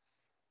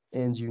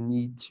 And you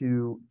need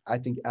to, I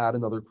think, add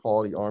another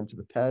quality arm to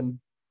the pen.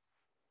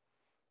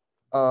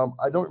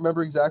 I don't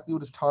remember exactly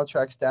what his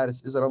contract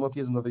status is. I don't know if he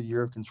has another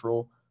year of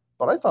control,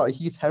 but I thought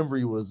Heath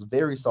Hembry was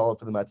very solid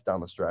for the Mets down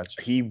the stretch.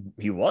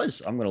 He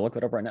was. I'm going to look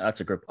it up right now.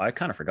 That's a group. I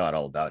kind of forgot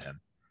all about him.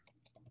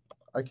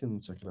 I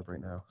can check it up right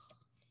now.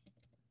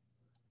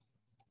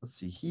 Let's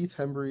see. Heath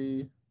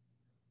Hembry.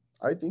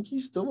 I think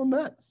he's still a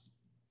Met.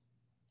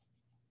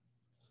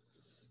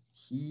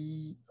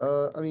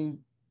 I mean,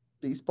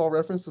 Baseball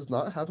Reference does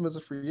not have him as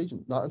a free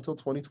agent, not until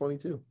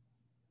 2022.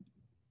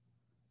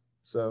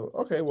 So,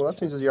 okay, well, that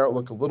changes your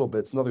outlook a little bit.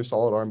 It's another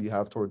solid arm you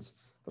have towards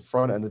the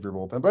front end of your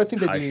bullpen. But I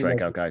think they high do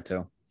strikeout guy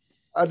too.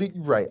 I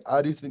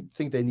do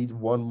think they need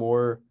one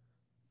more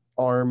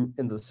arm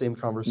in the same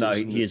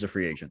conversation. No, he is a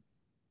free agent.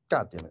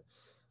 God damn it.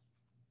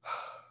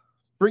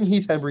 Bring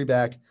Heath Hembry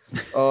back.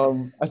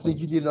 I think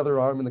you need another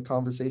arm in the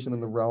conversation in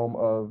the realm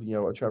of,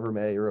 a Trevor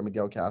May or a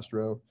Miguel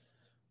Castro.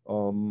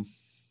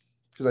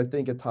 Because I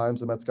think at times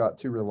the Mets got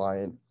too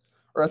reliant.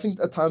 Or I think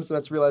at times the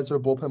Mets realized their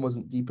bullpen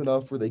wasn't deep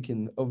enough where they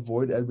can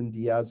avoid Edwin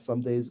Diaz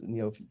some days. And,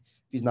 if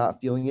he's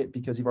not feeling it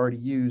because you've already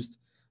used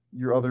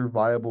your other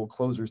viable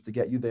closers to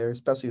get you there,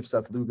 especially if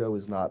Seth Lugo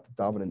is not the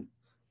dominant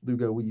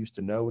Lugo we used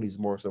to know, and he's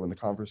more so in the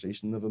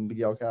conversation of a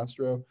Miguel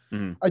Castro.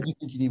 Mm-hmm. I do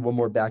think you need one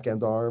more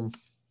back-end arm.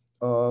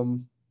 I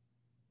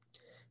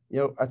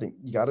think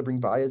you got to bring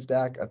Baez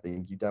back. I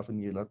think you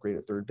definitely need an upgrade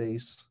at third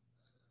base.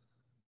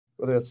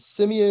 Whether that's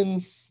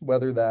Simeon,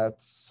 whether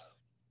that's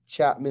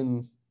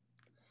Chapman,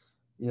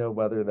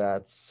 whether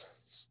that's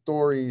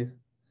Story,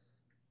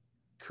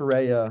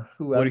 Correa,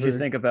 whoever. What did you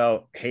think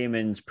about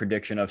Heyman's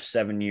prediction of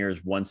 7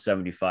 years,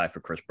 175 for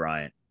Chris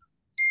Bryant?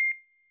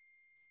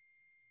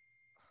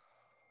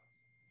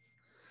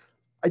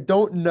 I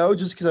don't know,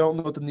 just because I don't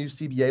know what the new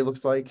CBA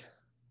looks like.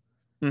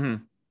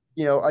 Mm-hmm.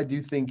 I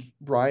do think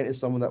Bryant is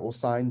someone that will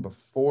sign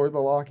before the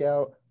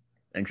lockout.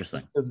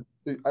 Interesting.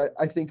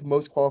 I think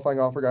most qualifying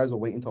offer guys will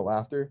wait until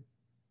after,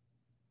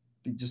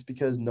 just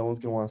because no one's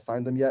going to want to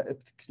sign them yet. If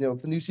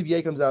the new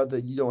CBA comes out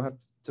that you don't have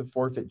to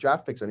forfeit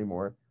draft picks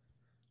anymore,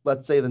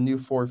 let's say the new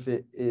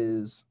forfeit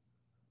is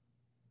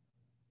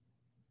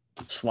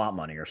slot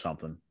money or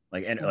something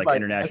like right.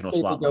 International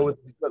slot money.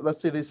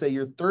 Let's say they say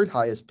your third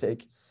highest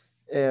pick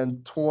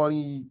and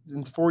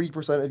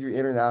 40% of your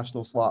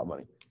international slot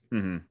money.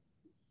 Mm-hmm.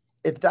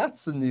 If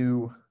that's the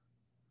new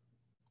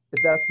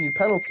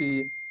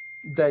penalty,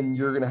 then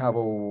you're going to have a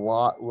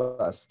lot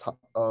less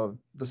of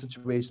the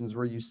situations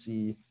where you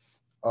see,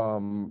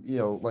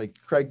 like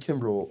Craig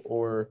Kimbrell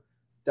or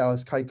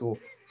Dallas Keuchel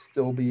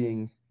still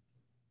being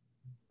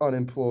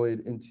unemployed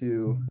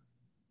into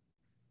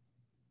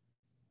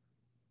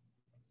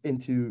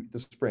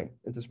spring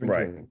right.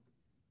 training.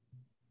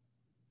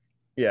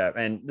 Yeah,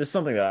 and this is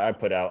something that I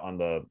put out on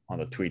the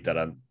tweet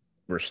that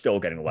we're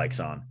still getting likes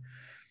on.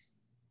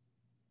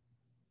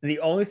 The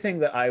only thing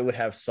that I would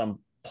have some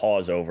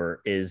pause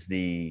over is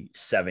the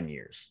 7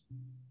 years.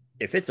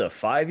 If it's a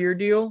 5-year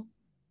deal,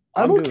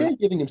 I'm okay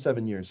giving him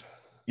 7 years.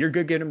 You're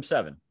good giving him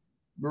 7.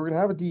 We're going to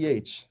have a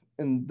DH,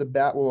 and the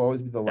bat will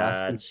always be the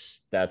last thing.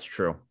 That's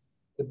true.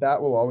 The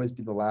bat will always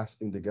be the last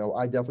thing to go.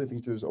 I definitely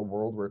think there's a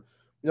world where,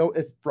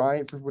 if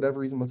Bryant, for whatever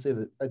reason, let's say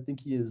that I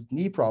think he has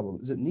knee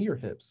problems. Is it knee or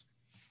hips?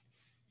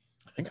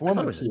 I thought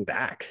it was his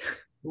back.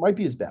 It might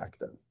be his back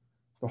then.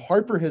 So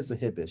Harper has the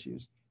hip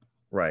issues.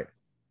 Right.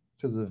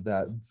 Because of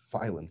that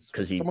violence.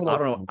 Because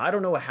I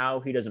don't know how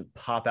he doesn't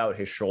pop out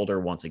his shoulder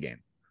once a game.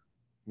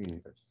 Me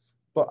neither.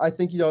 But I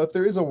think, if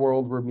there is a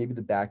world where maybe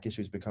the back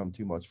issues become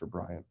too much for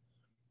Bryant.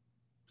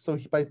 So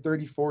by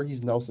 34,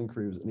 he's Nelson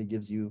Cruz, and he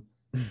gives you,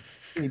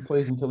 he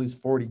plays until he's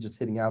 40, just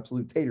hitting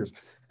absolute taters.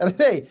 And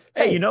hey,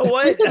 you know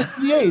what?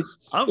 DH,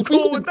 I'm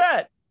cool with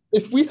that.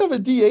 If we have a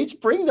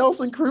DH, bring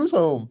Nelson Cruz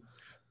home.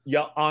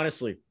 Yeah,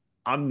 honestly,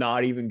 I'm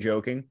not even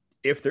joking.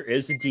 If there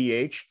is a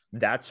DH,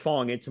 that's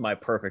falling into my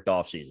perfect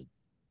offseason.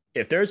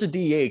 If there's a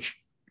DH,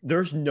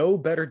 there's no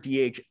better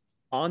DH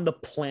on the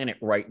planet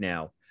right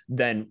now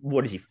than,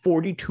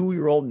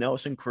 42-year-old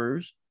Nelson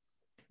Cruz?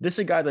 This is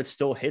a guy that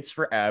still hits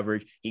for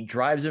average. He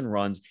drives and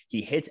runs.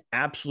 He hits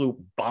absolute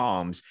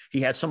bombs.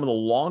 He has some of the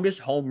longest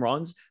home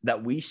runs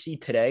that we see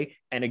today.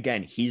 And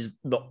again, he's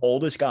the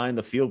oldest guy in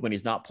the field when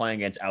he's not playing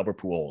against Albert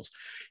Pujols.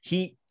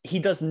 He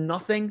does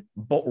nothing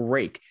but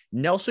rake.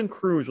 Nelson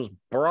Cruz was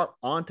brought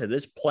onto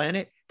this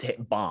planet to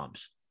hit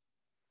bombs.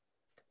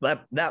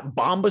 That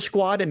Bomba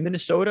squad in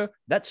Minnesota,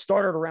 that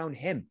started around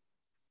him.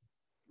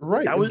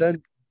 Right. That And was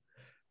then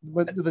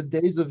went to the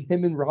days of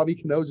him and Robbie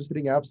Cano just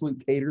hitting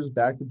absolute taters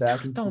back to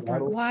back in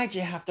Seattle. Why'd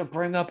you have to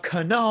bring up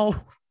Cano?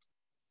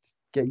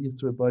 Get used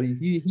to it, buddy.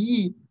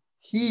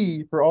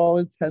 He, for all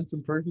intents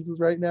and purposes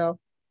right now,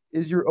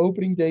 is your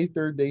opening day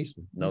third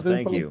baseman. No, He's been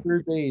thank playing you.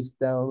 third base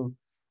down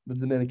the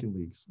Dominican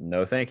leagues.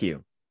 No, thank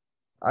you.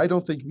 I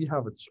don't think we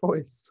have a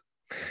choice.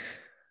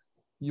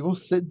 You will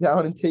sit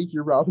down and take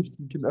your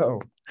Robinson Cano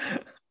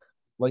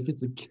like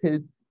it's a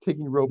kid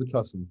taking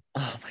Robitussin.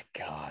 Oh my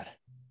God.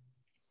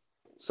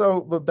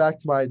 So, but back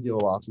to my ideal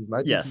offseason. I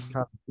think you Yes.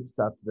 kind of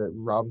accept that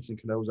Robinson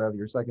Cano is either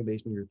your second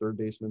baseman or your third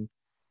baseman.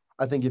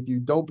 I think if you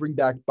don't bring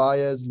back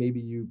Baez,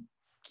 maybe you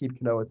keep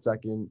Cano at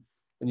second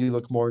and you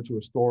look more into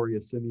a Story,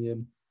 a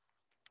Simeon,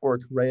 or a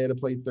Correa to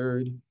play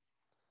third.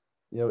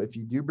 If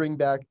you do bring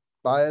back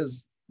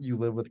Baez, you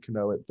live with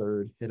Cano at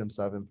third, hit him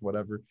seventh,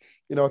 whatever.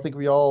 I think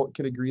we all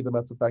can agree that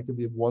that's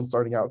effectively have one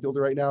starting outfielder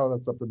right now, and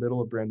that's up the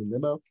middle of Brandon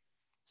Nimmo.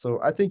 So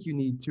I think you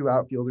need two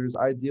outfielders.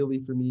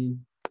 Ideally for me,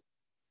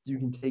 you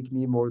can take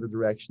me more the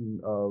direction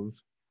of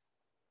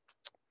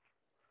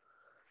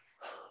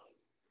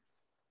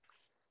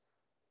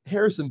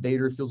Harrison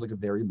Bader feels like a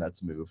very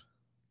Mets move.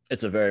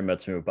 It's a very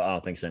Mets move, but I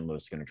don't think St.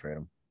 Louis is going to trade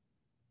him.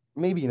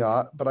 Maybe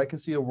not, but I can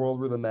see a world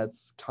where the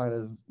Mets kind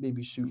of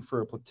maybe shoot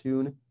for a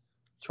platoon,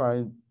 try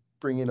and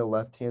bring in a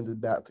left-handed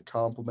bat to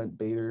complement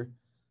Bader,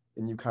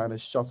 and you kind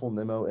of shuffle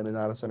Nimmo in and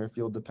out of center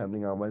field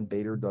depending on when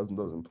Bader does and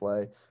doesn't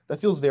play. That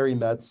feels very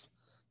Mets.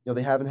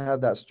 They haven't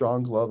had that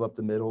strong glove up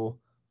the middle.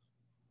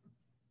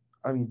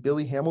 I mean,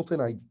 Billy Hamilton,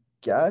 I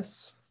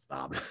guess.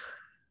 Stop.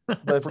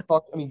 But if we're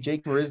talking,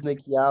 Jake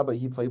Marisnick, yeah, but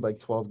he played like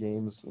 12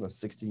 games in a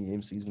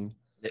 16-game season.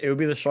 It would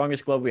be the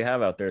strongest glove we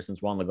have out there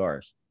since Juan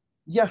Lagares.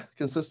 Yeah,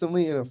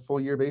 consistently in a full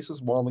year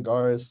basis, Juan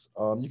Lagares.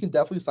 You can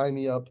definitely sign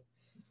me up.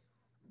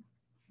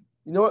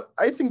 You know what?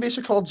 I think they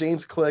should call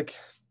James Click,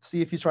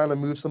 see if he's trying to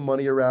move some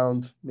money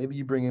around. Maybe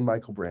you bring in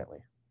Michael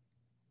Brantley.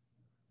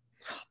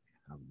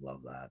 I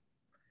love that.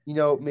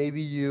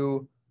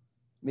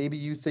 Maybe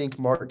you think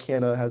Mark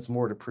Canha has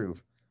more to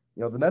prove.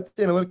 The Mets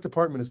analytic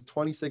department is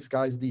 26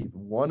 guys deep.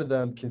 One of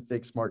them can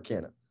fix Mark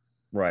Canha.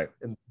 Right.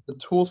 And the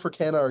tools for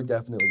Canha are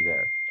definitely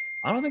there.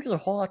 I don't think there's a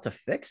whole lot to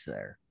fix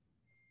there.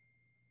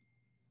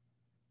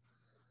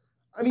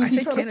 I mean, I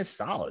think Canha's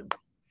solid.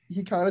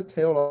 He kind of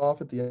tailed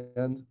off at the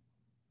end.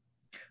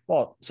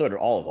 Well, so did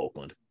all of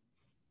Oakland.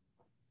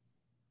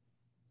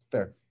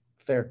 Fair.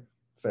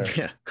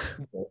 Yeah.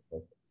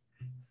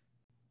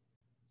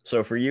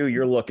 So for you,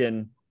 you're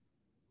looking.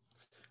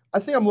 I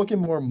think I'm looking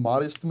more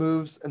modest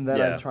moves, and then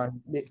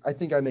Yeah. I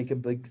think I make a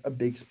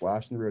big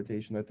splash in the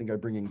rotation. I think I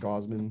bring in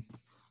Gosman.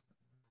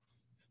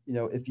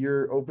 If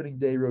your opening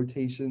day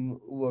rotation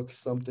looks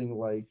something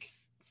like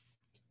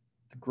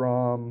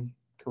DeGrom,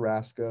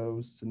 Carrasco,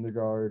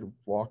 Syndergaard,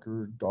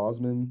 Walker,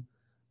 Gosman,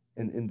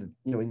 and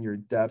in your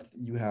depth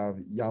you have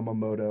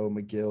Yamamoto,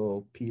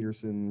 McGill,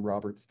 Peterson,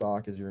 Robert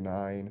Stock as your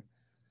 9.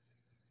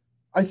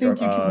 I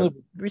think you can live.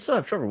 We still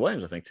have Trevor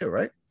Williams, I think, too,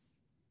 right?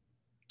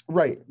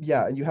 Right.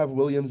 Yeah, and you have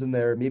Williams in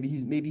there. Maybe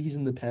he's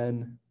in the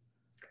pen.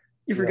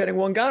 You're forgetting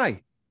one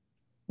guy.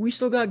 We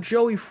still got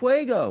Joey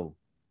Fuego.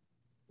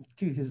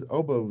 Dude, his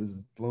elbow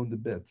was blown to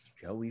bits.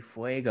 Joey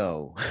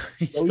Fuego.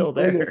 He's Joey still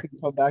Fuego there. can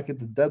come back at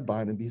the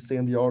deadline and be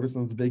Sandy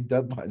Alderson's big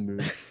deadline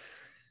move.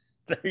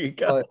 There you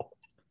go.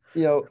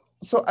 But,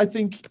 so I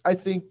think I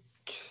don't think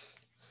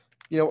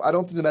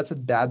the Mets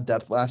had bad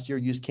depth last year.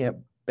 You just can't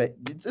bet.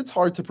 It's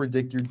hard to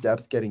predict your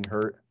depth getting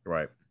hurt.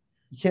 Right.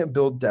 You can't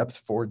build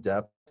depth for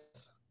depth.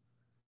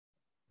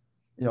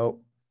 And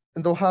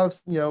they'll have,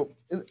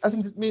 I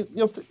think,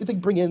 if they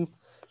bring in,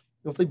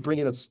 if they bring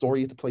in a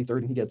Story to play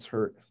third and he gets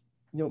hurt,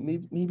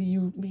 maybe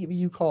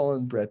you call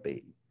in Brett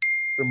Beatty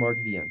or Mark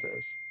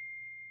Vientos.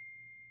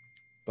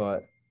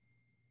 But,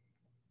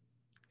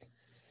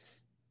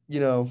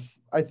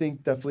 I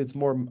think definitely it's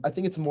more,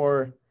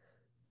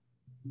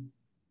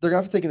 they're going to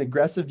have to take an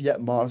aggressive yet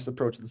modest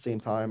approach at the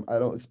same time. I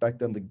don't expect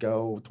them to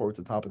go towards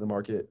the top of the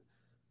market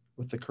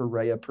with the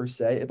Correa per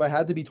se. If I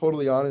had to be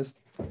totally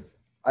honest,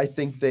 I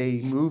think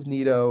they move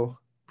Nito,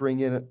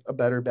 bring in a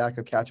better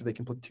backup catcher they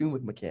can platoon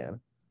with McCann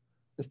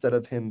instead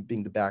of him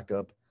being the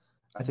backup.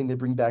 I think they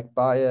bring back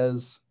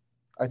Baez.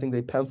 I think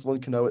they pencil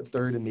in Cano at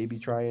third and maybe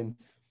try and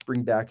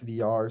bring back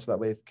VR so that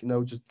way if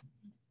Cano just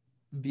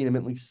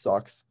vehemently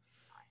sucks,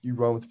 you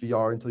run with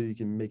VR until you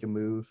can make a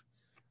move.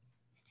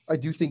 I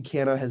do think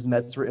Canha has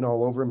Mets written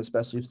all over him,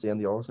 especially if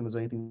Sandy Alderson has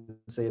anything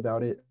to say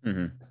about it.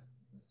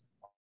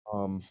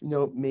 Mm-hmm.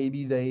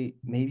 Maybe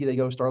they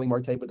go Starling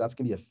Marte, but that's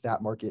gonna be a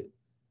fat market.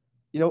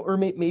 Or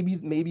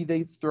maybe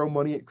they throw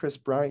money at Chris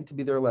Bryant to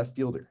be their left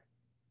fielder.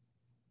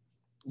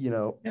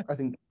 Yeah. I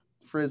think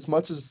for as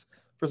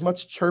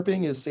much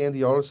chirping as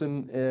Sandy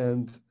Alderson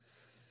and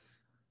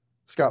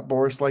Scott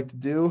Boras like to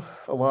do,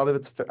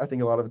 I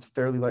think a lot of it's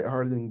fairly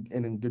lighthearted and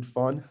in good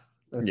fun.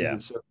 And I think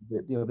it shows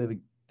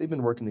that, they've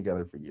been working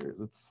together for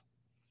years.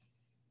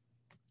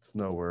 It's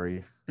no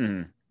worry.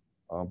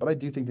 Mm-hmm. But I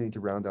do think they need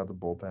to round out the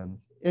bullpen.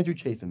 Andrew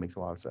Chafin makes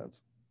a lot of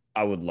sense.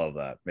 I would love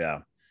that. Yeah.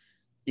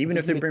 Even think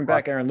if he they makes bring a lot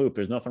back of Aaron sense. Loop,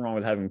 there's nothing wrong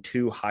with having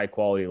two high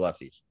quality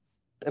lefties.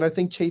 And I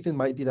think Chafin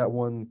might be that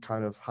one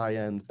kind of high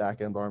end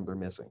back end arm they're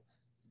missing.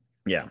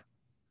 Yeah.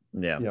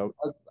 Yeah. You know,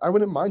 I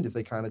wouldn't mind if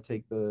they kind of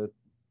take the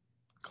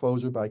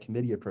closer by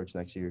committee approach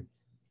next year.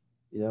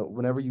 You know,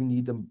 whenever you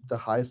need the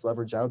highest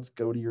leverage outs,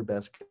 go to your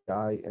best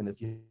guy. And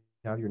if you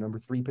have your number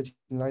 3 pitching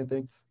the ninth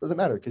thing, doesn't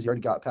matter because you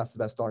already got past the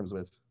best arms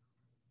with.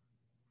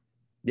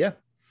 Yeah.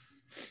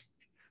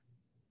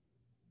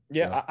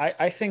 Yeah. So.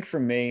 I think for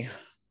me,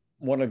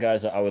 one of the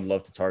guys that I would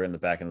love to target in the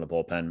back end of the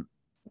bullpen,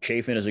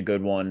 Chafin is a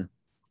good one.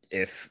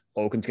 If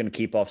Oakland's going to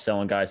keep off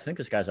selling guys, I think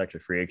this guy's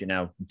actually free agent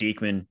now.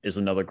 Diekman is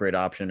another great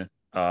option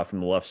from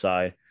the left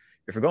side.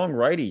 If we're going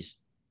righties,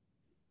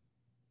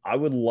 I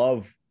would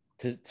love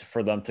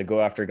for them to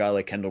go after a guy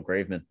like Kendall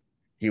Graveman.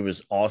 He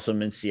was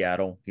awesome in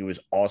Seattle. He was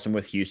awesome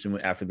with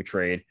Houston after the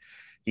trade.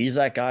 He's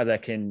that guy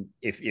that can,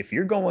 if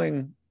you're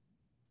going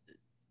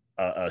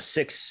a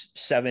 6,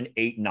 7,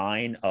 8,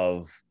 9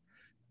 of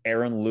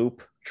Aaron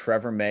Loop,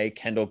 Trevor May,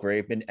 Kendall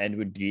Graveman,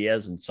 Edwin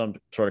Diaz, and some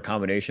sort of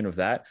combination of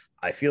that,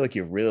 I feel like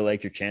you really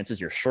like your chances.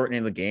 You're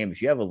shortening the game.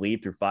 If you have a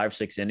lead through 5,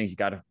 6 innings, you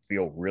got to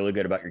feel really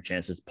good about your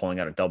chances pulling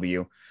out a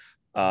W.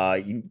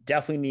 You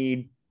definitely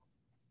need,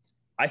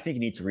 I think you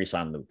need to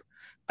re-sign Loop.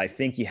 I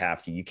think you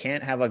have to. You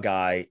can't have a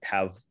guy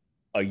have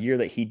a year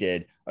that he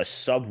did, a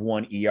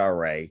sub-1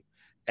 ERA.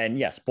 And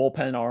yes,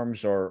 bullpen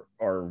arms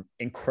are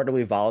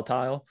incredibly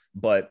volatile,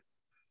 but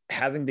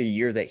having the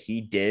year that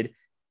he did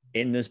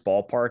in this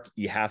ballpark,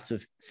 you have to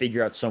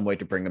figure out some way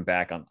to bring him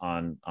back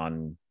on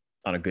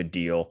a good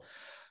deal.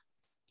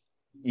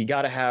 You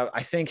got to have,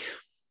 I think,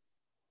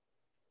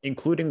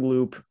 including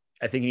Loop,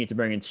 I think you need to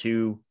bring in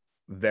 2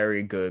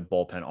 very good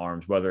bullpen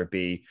arms, whether it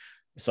be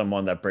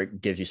someone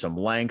that gives you some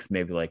length,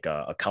 maybe like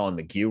a Colin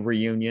McHugh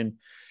reunion.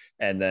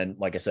 And then,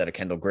 like I said, a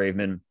Kendall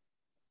Graveman,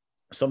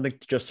 something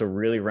just to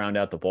really round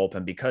out the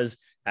bullpen, because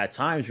at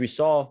times we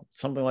saw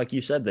something like you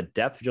said, the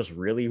depth just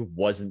really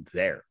wasn't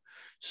there.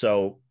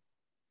 So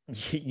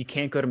you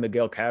can't go to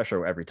Miguel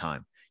Castro every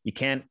time. You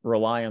can't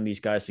rely on these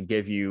guys to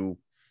give you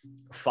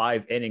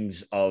 5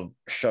 innings of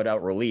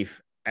shutout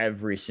relief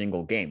every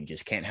single game. You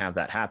just can't have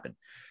that happen.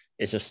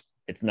 It's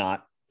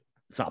not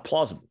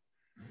plausible.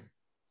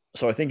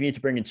 So I think you need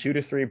to bring in 2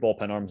 to 3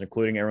 bullpen arms,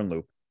 including Aaron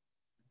Loop.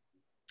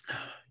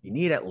 You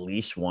need at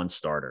least 1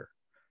 starter,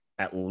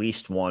 at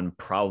least 1,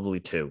 probably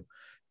 2.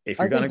 If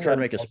you're going to try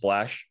to make a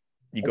splash,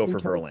 you go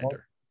for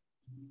Verlander.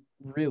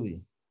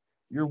 Really?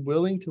 You're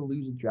willing to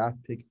lose a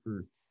draft pick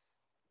for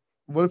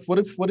what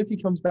if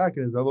he comes back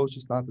and his elbow's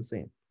just not the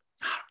same?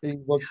 He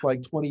looks like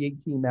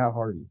 2018 Matt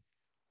Hardy.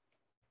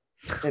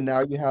 And now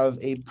you have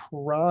a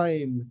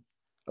prime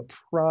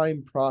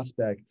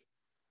prospect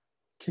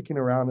kicking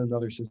around in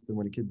another system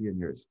when it could be in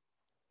yours.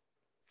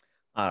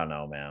 I don't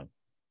know, man.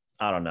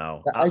 I don't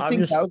know. I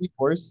think that would be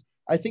worse.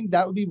 I think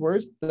that would be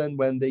worse than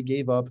when they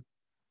gave up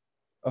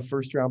a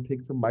first-round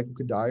pick from Michael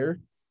Kadire,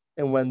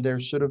 and when their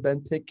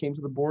should-have-been pick came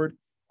to the board,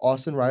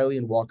 Austin Riley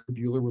and Walker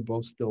Buehler were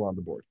both still on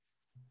the board.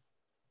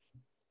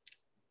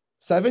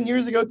 7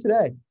 years ago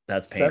today.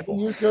 That's painful. 7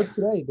 years ago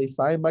today, they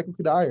signed Michael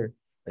Kadire.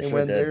 And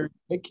when their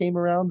pick came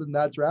around in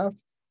that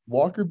draft,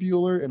 Walker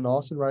Buehler and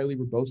Austin Riley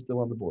were both still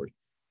on the board.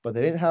 But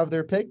they didn't have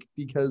their pick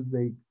because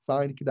they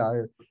signed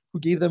Kadire, who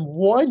gave them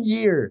 1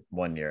 year.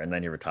 1 year, and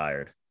then he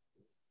retired.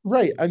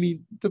 Right. I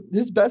mean,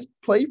 his best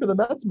play for the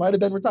Mets might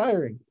have been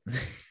retiring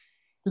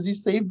because he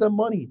saved them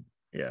money.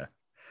 Yeah.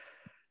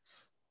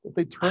 If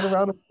they turn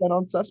around and spend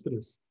on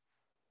Cespedes.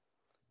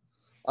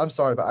 I'm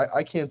sorry, but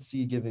I can't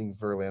see giving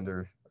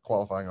Verlander a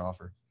qualifying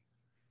offer.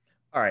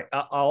 All right.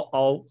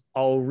 I'll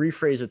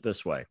rephrase it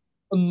this way.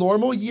 A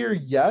normal year,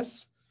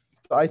 yes.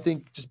 But I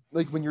think just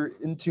like when you're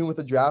in tune with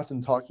the draft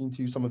and talking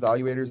to some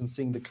evaluators and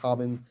seeing the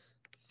common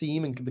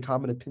theme and the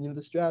common opinion of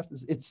this draft,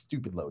 it's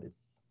stupid loaded.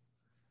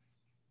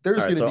 There's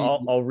going to be.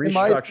 I'll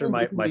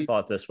restructure my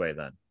thought this way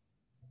then.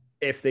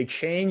 If they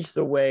change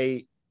the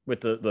way with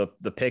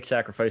the pick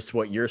sacrifice to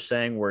what you're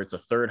saying, where it's a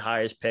third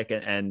highest pick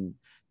and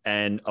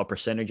a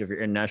percentage of your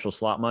international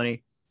slot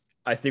money,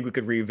 I think we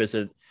could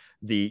revisit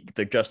the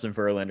Justin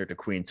Verlander to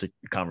Queens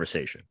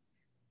conversation.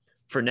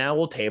 For now,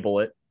 we'll table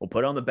it. We'll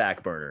put it on the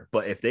back burner.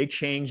 But if they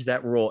change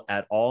that rule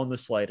at all in the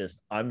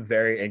slightest, I'm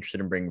very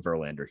interested in bringing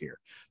Verlander here.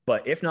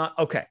 But if not,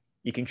 okay,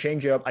 you can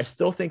change it up. I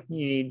still think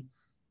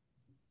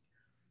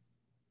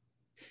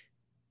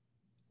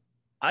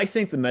I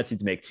think the Mets need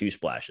to make 2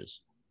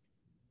 splashes.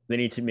 They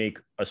need to make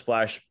a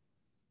splash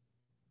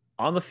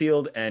on the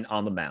field and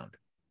on the mound.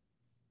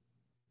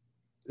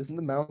 Isn't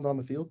the mound on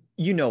the field?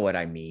 You know what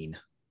I mean.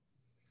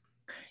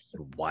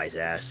 You wise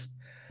ass.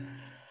 All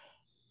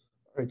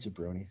right,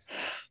 jabroni.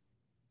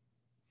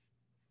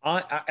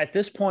 At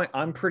this point,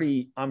 I'm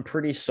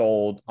pretty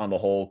sold on the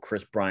whole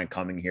Chris Bryant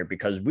coming here,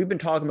 because we've been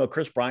talking about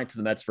Chris Bryant to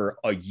the Mets for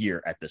a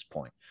year at this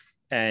point.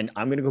 And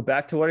I'm going to go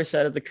back to what I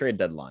said at the trade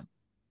deadline.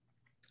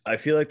 I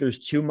feel like there's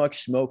too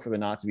much smoke for the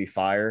not to be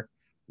fire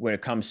when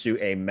it comes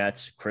to a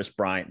Mets Chris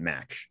Bryant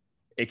match.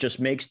 It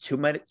just makes too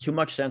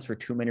much sense for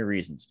too many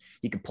reasons.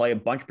 He can play a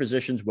bunch of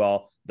positions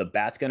well. The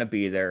bat's going to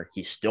be there.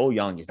 He's still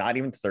young. He's not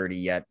even 30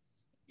 yet.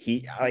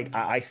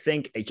 I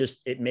think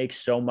it makes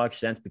so much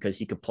sense because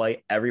he could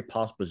play every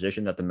possible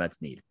position that the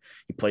Mets need.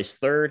 He plays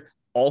third,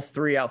 all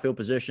three outfield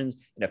positions.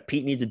 And if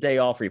Pete needs a day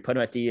off or you put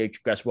him at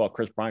DH, guess what?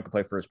 Chris Bryant can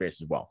play first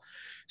base as well.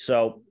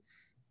 So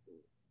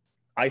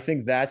I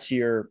think that's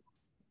your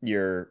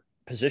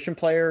position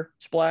player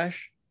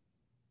splash.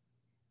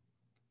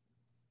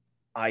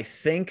 I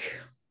think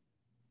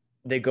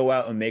they go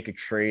out and make a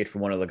trade for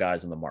one of the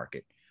guys in the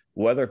market,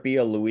 whether it be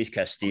a Luis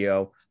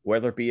Castillo,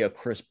 whether it be a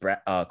Chris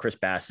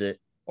Bassett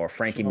or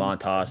Frankie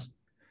Montas.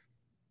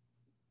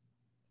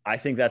 I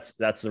think that's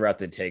the route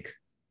they take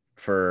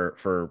for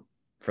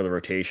the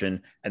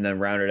rotation, and then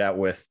round it out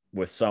with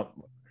some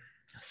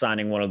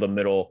signing one of the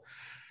middle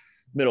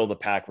of the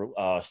pack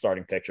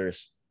starting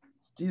pitchers.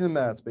 Steven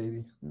Matz,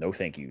 baby. No,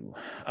 thank you.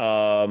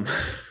 And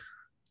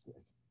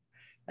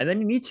then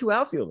you need two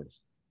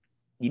outfielders.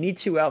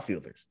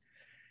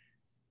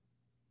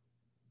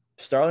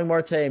 Starling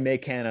Marte and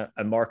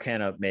Mark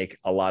Canha make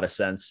a lot of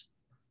sense,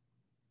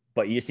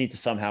 but you just need to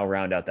somehow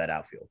round out that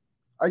outfield.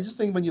 I just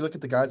think when you look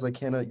at the guys like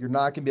Canha, you're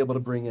not going to be able to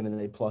bring in an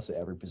A+ at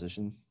every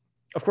position.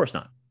 Of course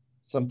not.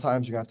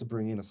 Sometimes you have to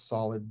bring in a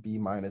solid B-,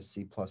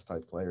 C+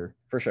 type player.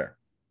 For sure.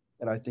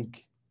 And I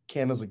think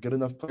Canha's a good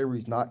enough player where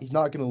he's not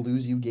going to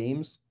lose you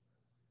games.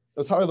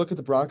 That's how I look at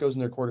the Broncos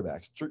and their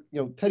quarterbacks.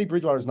 Teddy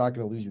Bridgewater is not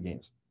going to lose you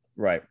games.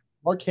 Right.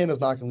 Mark Canha's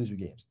not going to lose you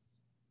games.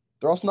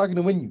 They're also not going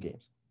to win you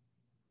games.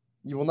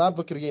 You will not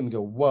look at a game and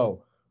go,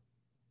 whoa,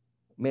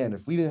 man,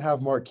 if we didn't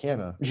have Mark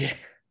Canha. Yeah.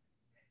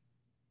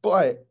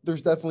 But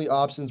there's definitely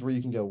options where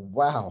you can go,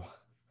 wow.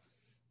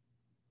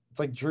 It's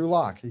like Drew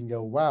Lock. You can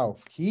go, wow,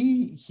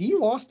 he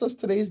lost us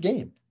today's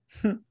game.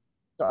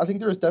 I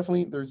think there's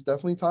definitely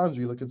times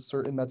where you look at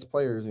certain Mets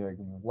players and you're like,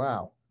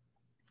 wow,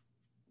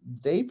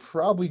 they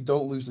probably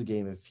don't lose the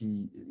game if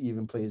he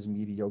even plays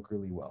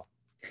mediocrely well.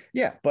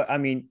 Yeah, but I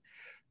mean,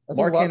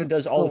 Mark Canha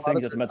does all the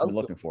things that the Mets have been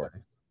looking for.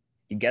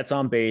 He gets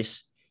on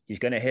base. He's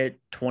going to hit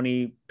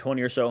 20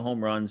 or so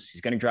home runs.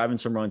 He's going to drive in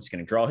some runs. He's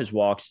going to draw his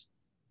walks.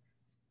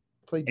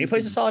 And he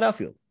plays a solid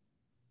outfield.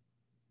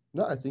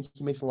 No, I think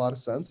he makes a lot of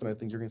sense, and I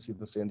think you're going to see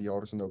the Sandy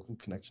Alderson-Oakland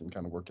connection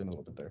kind of work in a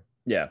little bit there.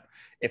 Yeah.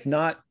 If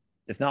not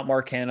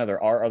Mark Canha,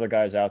 there are other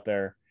guys out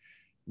there.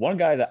 One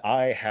guy that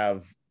I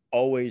have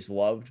always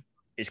loved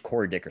is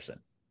Corey Dickerson.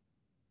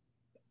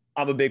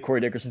 I'm a big Corey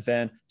Dickerson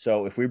fan,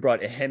 so if we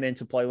brought him in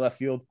to play left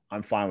field,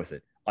 I'm fine with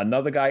it.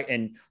 Another guy,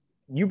 and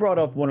you brought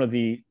up one of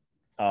the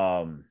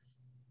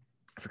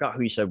I forgot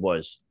who you said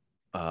was.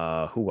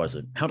 Who was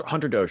it?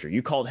 Hunter Dozier.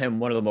 You called him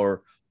one of the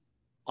more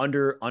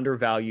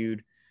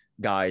undervalued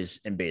guys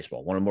in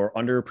baseball, one of the more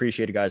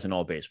underappreciated guys in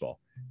all baseball.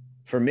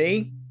 For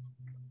me,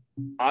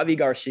 Avi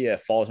Garcia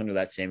falls under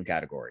that same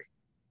category.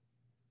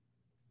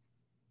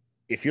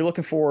 If you're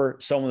looking for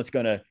someone that's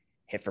going to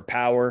hit for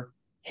power,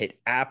 hit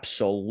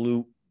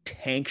absolute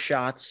tank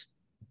shots,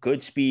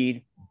 good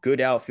speed,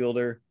 good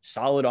outfielder,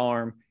 solid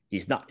arm,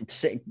 he's not,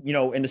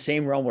 in the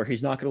same realm where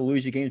he's not going to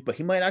lose you games, but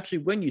he might actually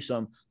win you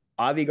some.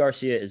 Avi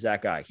Garcia is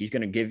that guy. He's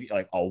going to give you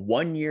like a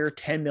 1 year,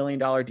 $10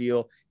 million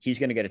deal. He's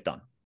going to get it done.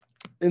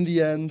 In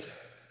the end,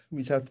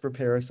 we just have to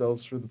prepare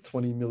ourselves for the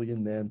 20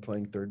 million man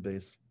playing third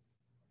base.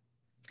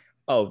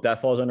 Oh,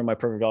 that falls under my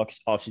perfect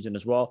offseason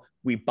as well.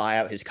 We buy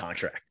out his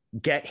contract.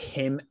 Get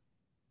him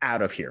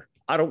out of here.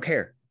 I don't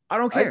care.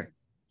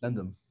 Send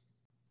him.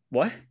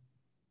 What?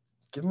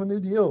 Give him a new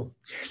deal.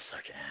 You're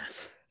such an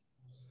ass.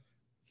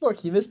 Look,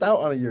 he missed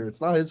out on a year.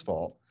 It's not his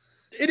fault.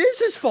 It is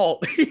his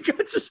fault. He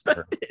got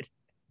suspended.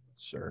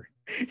 Sure.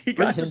 He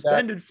got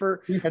suspended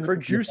for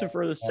juicing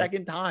for the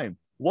second time.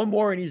 One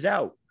more and he's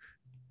out.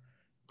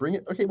 Bring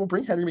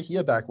Henry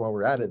Mejia back while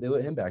we're at it. They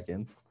let him back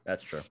in.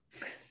 That's true.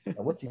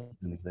 What's he doing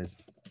these days?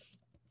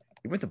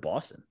 He went to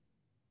Boston.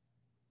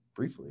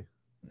 Briefly.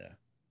 Yeah.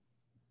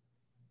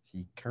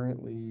 He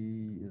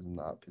currently is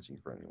not pitching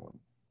for anyone.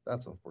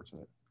 That's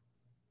unfortunate.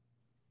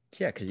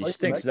 Yeah, because he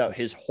stinks without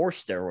his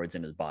horse steroids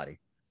in his body.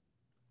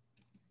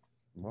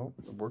 Well,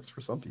 it works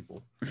for some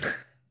people.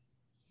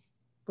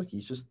 Look, he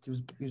was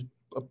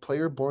a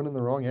player born in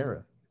the wrong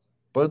era.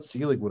 Bud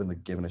Selig wouldn't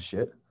have given a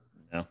shit.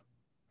 No.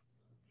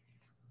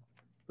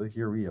 But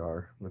here we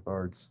are with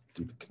our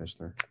stupid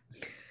commissioner.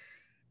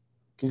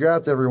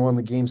 Congrats, everyone.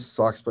 The game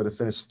sucks, but it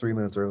finished 3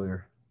 minutes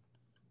earlier.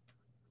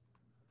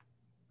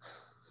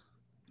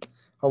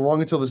 How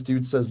long until this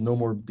dude says no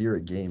more beer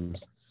at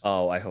games?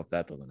 Oh, I hope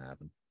that doesn't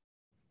happen.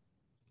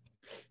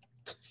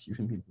 You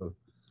and me both.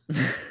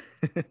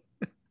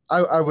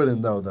 I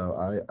wouldn't know,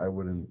 though. I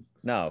wouldn't.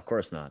 No, of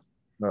course not.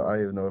 No, I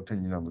have no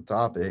opinion on the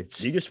topic.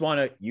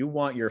 You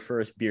want your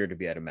first beer to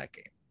be at a Met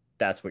game.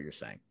 That's what you're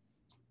saying.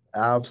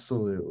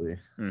 Absolutely.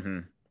 Mm-hmm.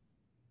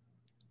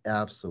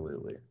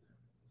 Absolutely.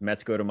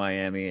 Mets go to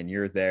Miami and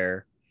you're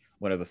there,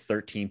 one of the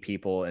 13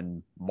 people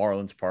in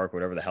Marlins Park,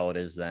 whatever the hell it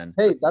is then.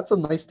 Hey, that's a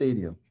nice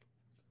stadium.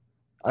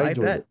 I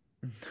enjoyed it.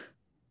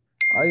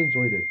 I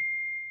enjoyed it.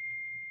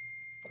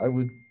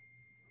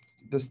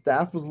 The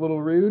staff was a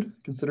little rude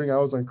considering I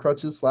was on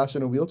crutches /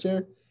 in a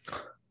wheelchair,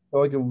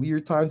 like a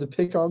weird time to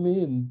pick on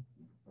me and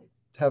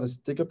have a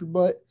stick up your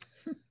butt,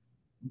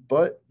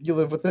 but you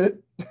live with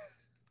it.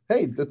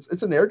 Hey,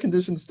 it's an air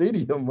conditioned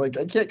stadium. Like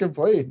I can't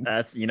complain.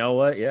 That's you know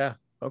what? Yeah.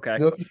 Okay.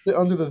 If you sit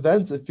under the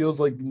vents, it feels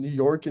like New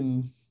York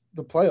in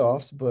the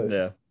playoffs. But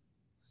Yeah.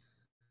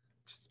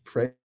 just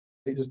pray,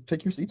 just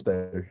pick your seats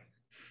better.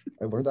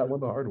 I learned that one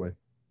the hard way.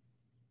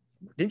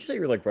 Didn't you say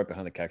you were like right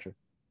behind the catcher?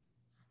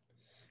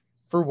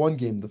 For one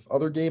game, the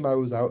other game, I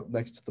was out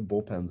next to the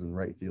bullpens in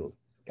right field.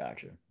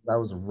 Gotcha. That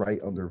was right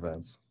under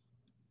vents.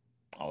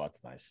 Oh,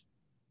 that's nice.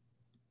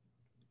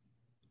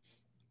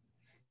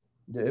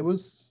 Yeah, it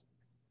was.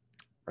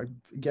 I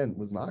again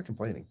was not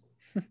complaining.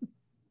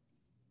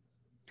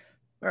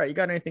 All right, you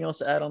got anything else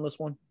to add on this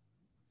one?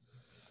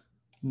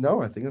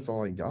 No, I think that's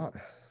all I got.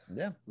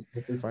 Yeah.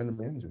 Hope they find a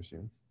manager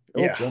soon.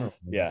 Yeah.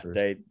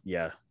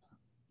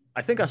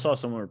 I think I saw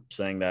someone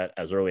saying that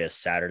as early as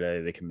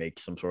Saturday they can make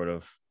some sort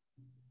of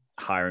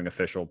hiring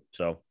official.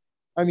 So,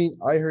 I mean,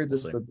 I heard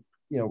this. see. The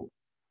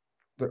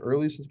the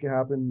earliest this could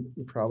happen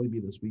would probably be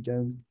this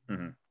weekend.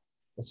 Mm-hmm.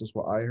 That's just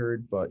what I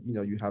heard. But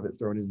you have it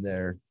thrown in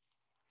there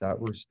that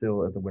we're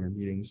still at the winter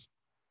meetings.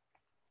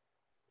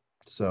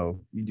 So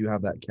you do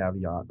have that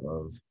caveat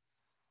of,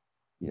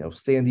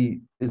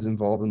 Sandy is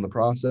involved in the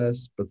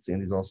process, but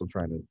Sandy's also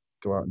trying to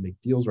go out and make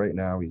deals right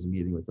now. He's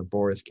meeting with the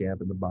Boris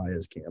camp and the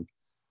Baez camp.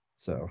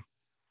 So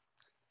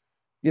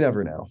you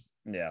never know.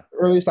 Yeah. The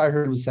earliest I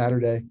heard was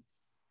Saturday.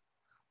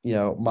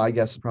 My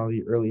guess is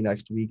probably early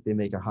next week they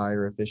make a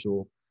hire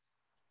official,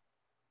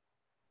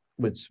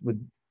 which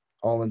would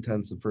all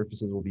intents and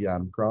purposes will be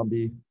Adam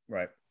Crombie.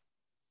 Right.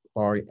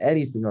 Barring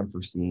anything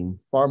unforeseen,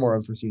 far more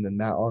unforeseen than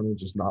Matt Arnold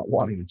just not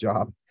wanting the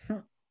job.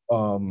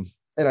 And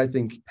I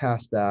think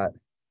past that,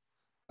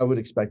 I would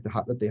expect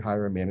that they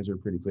hire a manager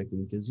pretty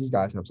quickly because these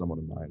guys have someone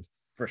in mind.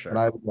 For sure. And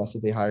I would guess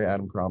if they hire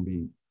Adam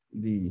Crombie,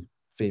 the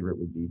favorite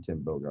would be Tim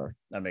Bogar.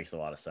 That makes a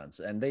lot of sense.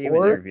 And they even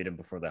interviewed him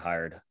before they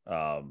hired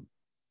Louis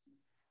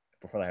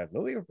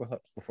or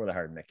before they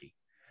hired Mickey.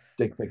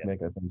 Dick Mick, I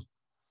think.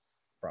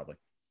 Probably.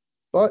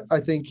 But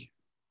I think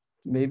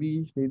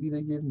maybe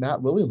they give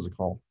Matt Williams a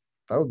call.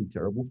 That would be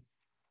terrible.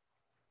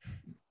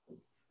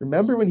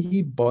 Remember when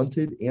he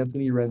bunted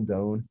Anthony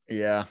Rendon?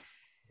 Yeah.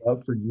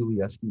 Up for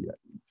Yuli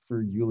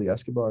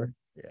Escobar?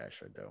 Yeah, I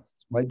sure do.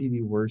 Might be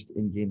the worst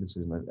in-game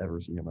decision I've ever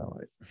seen in my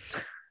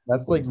life.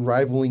 That's like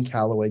rivaling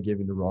Callaway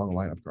giving the wrong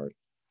lineup card.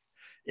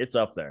 It's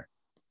up there.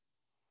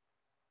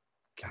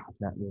 God,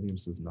 Matt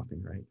Williams does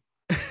nothing right.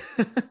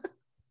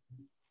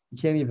 You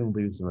can't even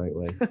lose the right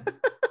way.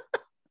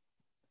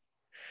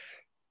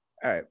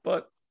 All right,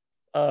 but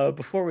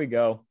before we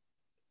go,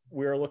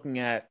 we're looking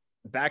at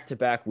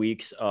back-to-back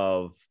weeks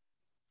of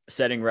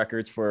setting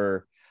records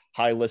for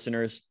high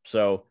listeners.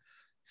 So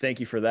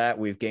thank you for that.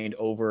 We've gained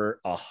over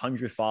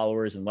 100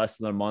 followers in less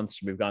than a month.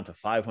 So we've gone to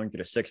 500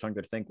 to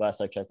 600. I think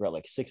last I checked, we're at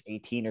like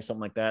 618 or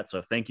something like that.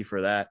 So thank you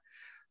for that.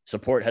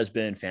 Support has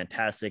been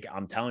fantastic.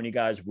 I'm telling you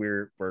guys,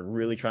 we're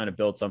really trying to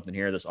build something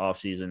here this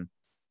offseason.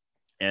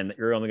 And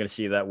you're only going to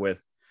see that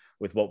with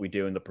what we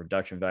do and the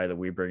production value that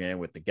we bring in,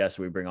 with the guests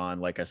we bring on.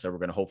 Like I said, we're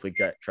going to hopefully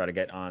try to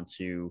get on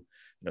to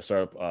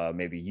start up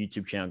maybe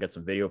YouTube channel, get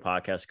some video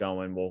podcasts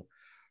going. We're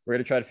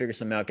going to try to figure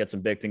some out, get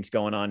some big things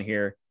going on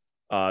here.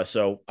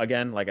 So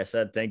again, like I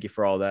said, thank you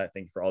for all that.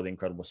 Thank you for all the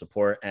incredible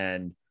support.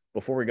 And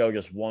before we go,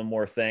 just one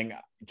more thing,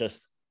 the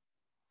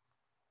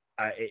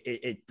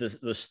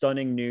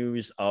stunning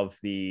news of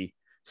the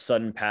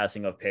sudden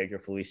passing of Pedro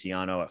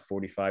Feliciano at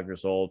 45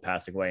 years old,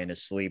 passing away in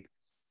his sleep.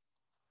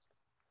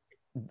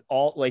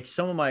 All like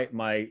some of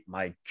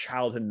my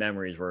childhood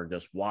memories were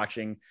just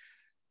watching.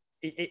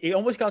 It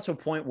almost got to a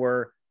point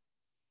where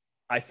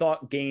I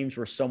thought games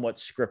were somewhat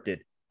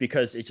scripted,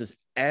 because it's just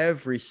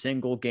every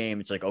single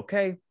game. It's like,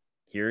 okay,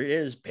 here it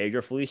is,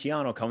 Pedro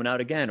Feliciano coming out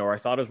again. Or I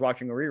thought I was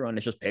watching a rerun.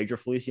 It's just Pedro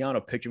Feliciano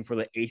pitching for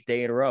the 8th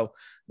day in a row.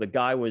 The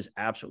guy was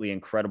absolutely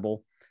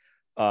incredible.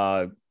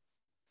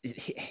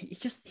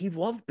 He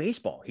loved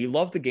baseball. He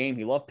loved the game.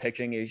 He loved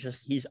pitching.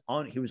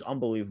 He was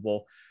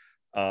unbelievable.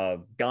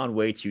 Gone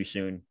way too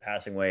soon,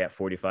 passing away at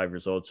 45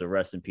 years old. So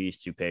rest in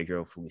peace to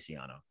Pedro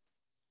Feliciano.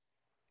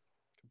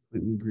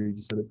 Completely agree.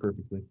 You said it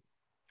perfectly.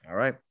 All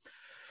right.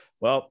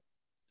 Well,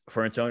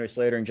 for Antonio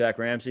Slater and Jack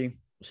Ramsey,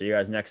 we'll see you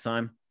guys next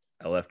time.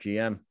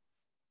 LFGM.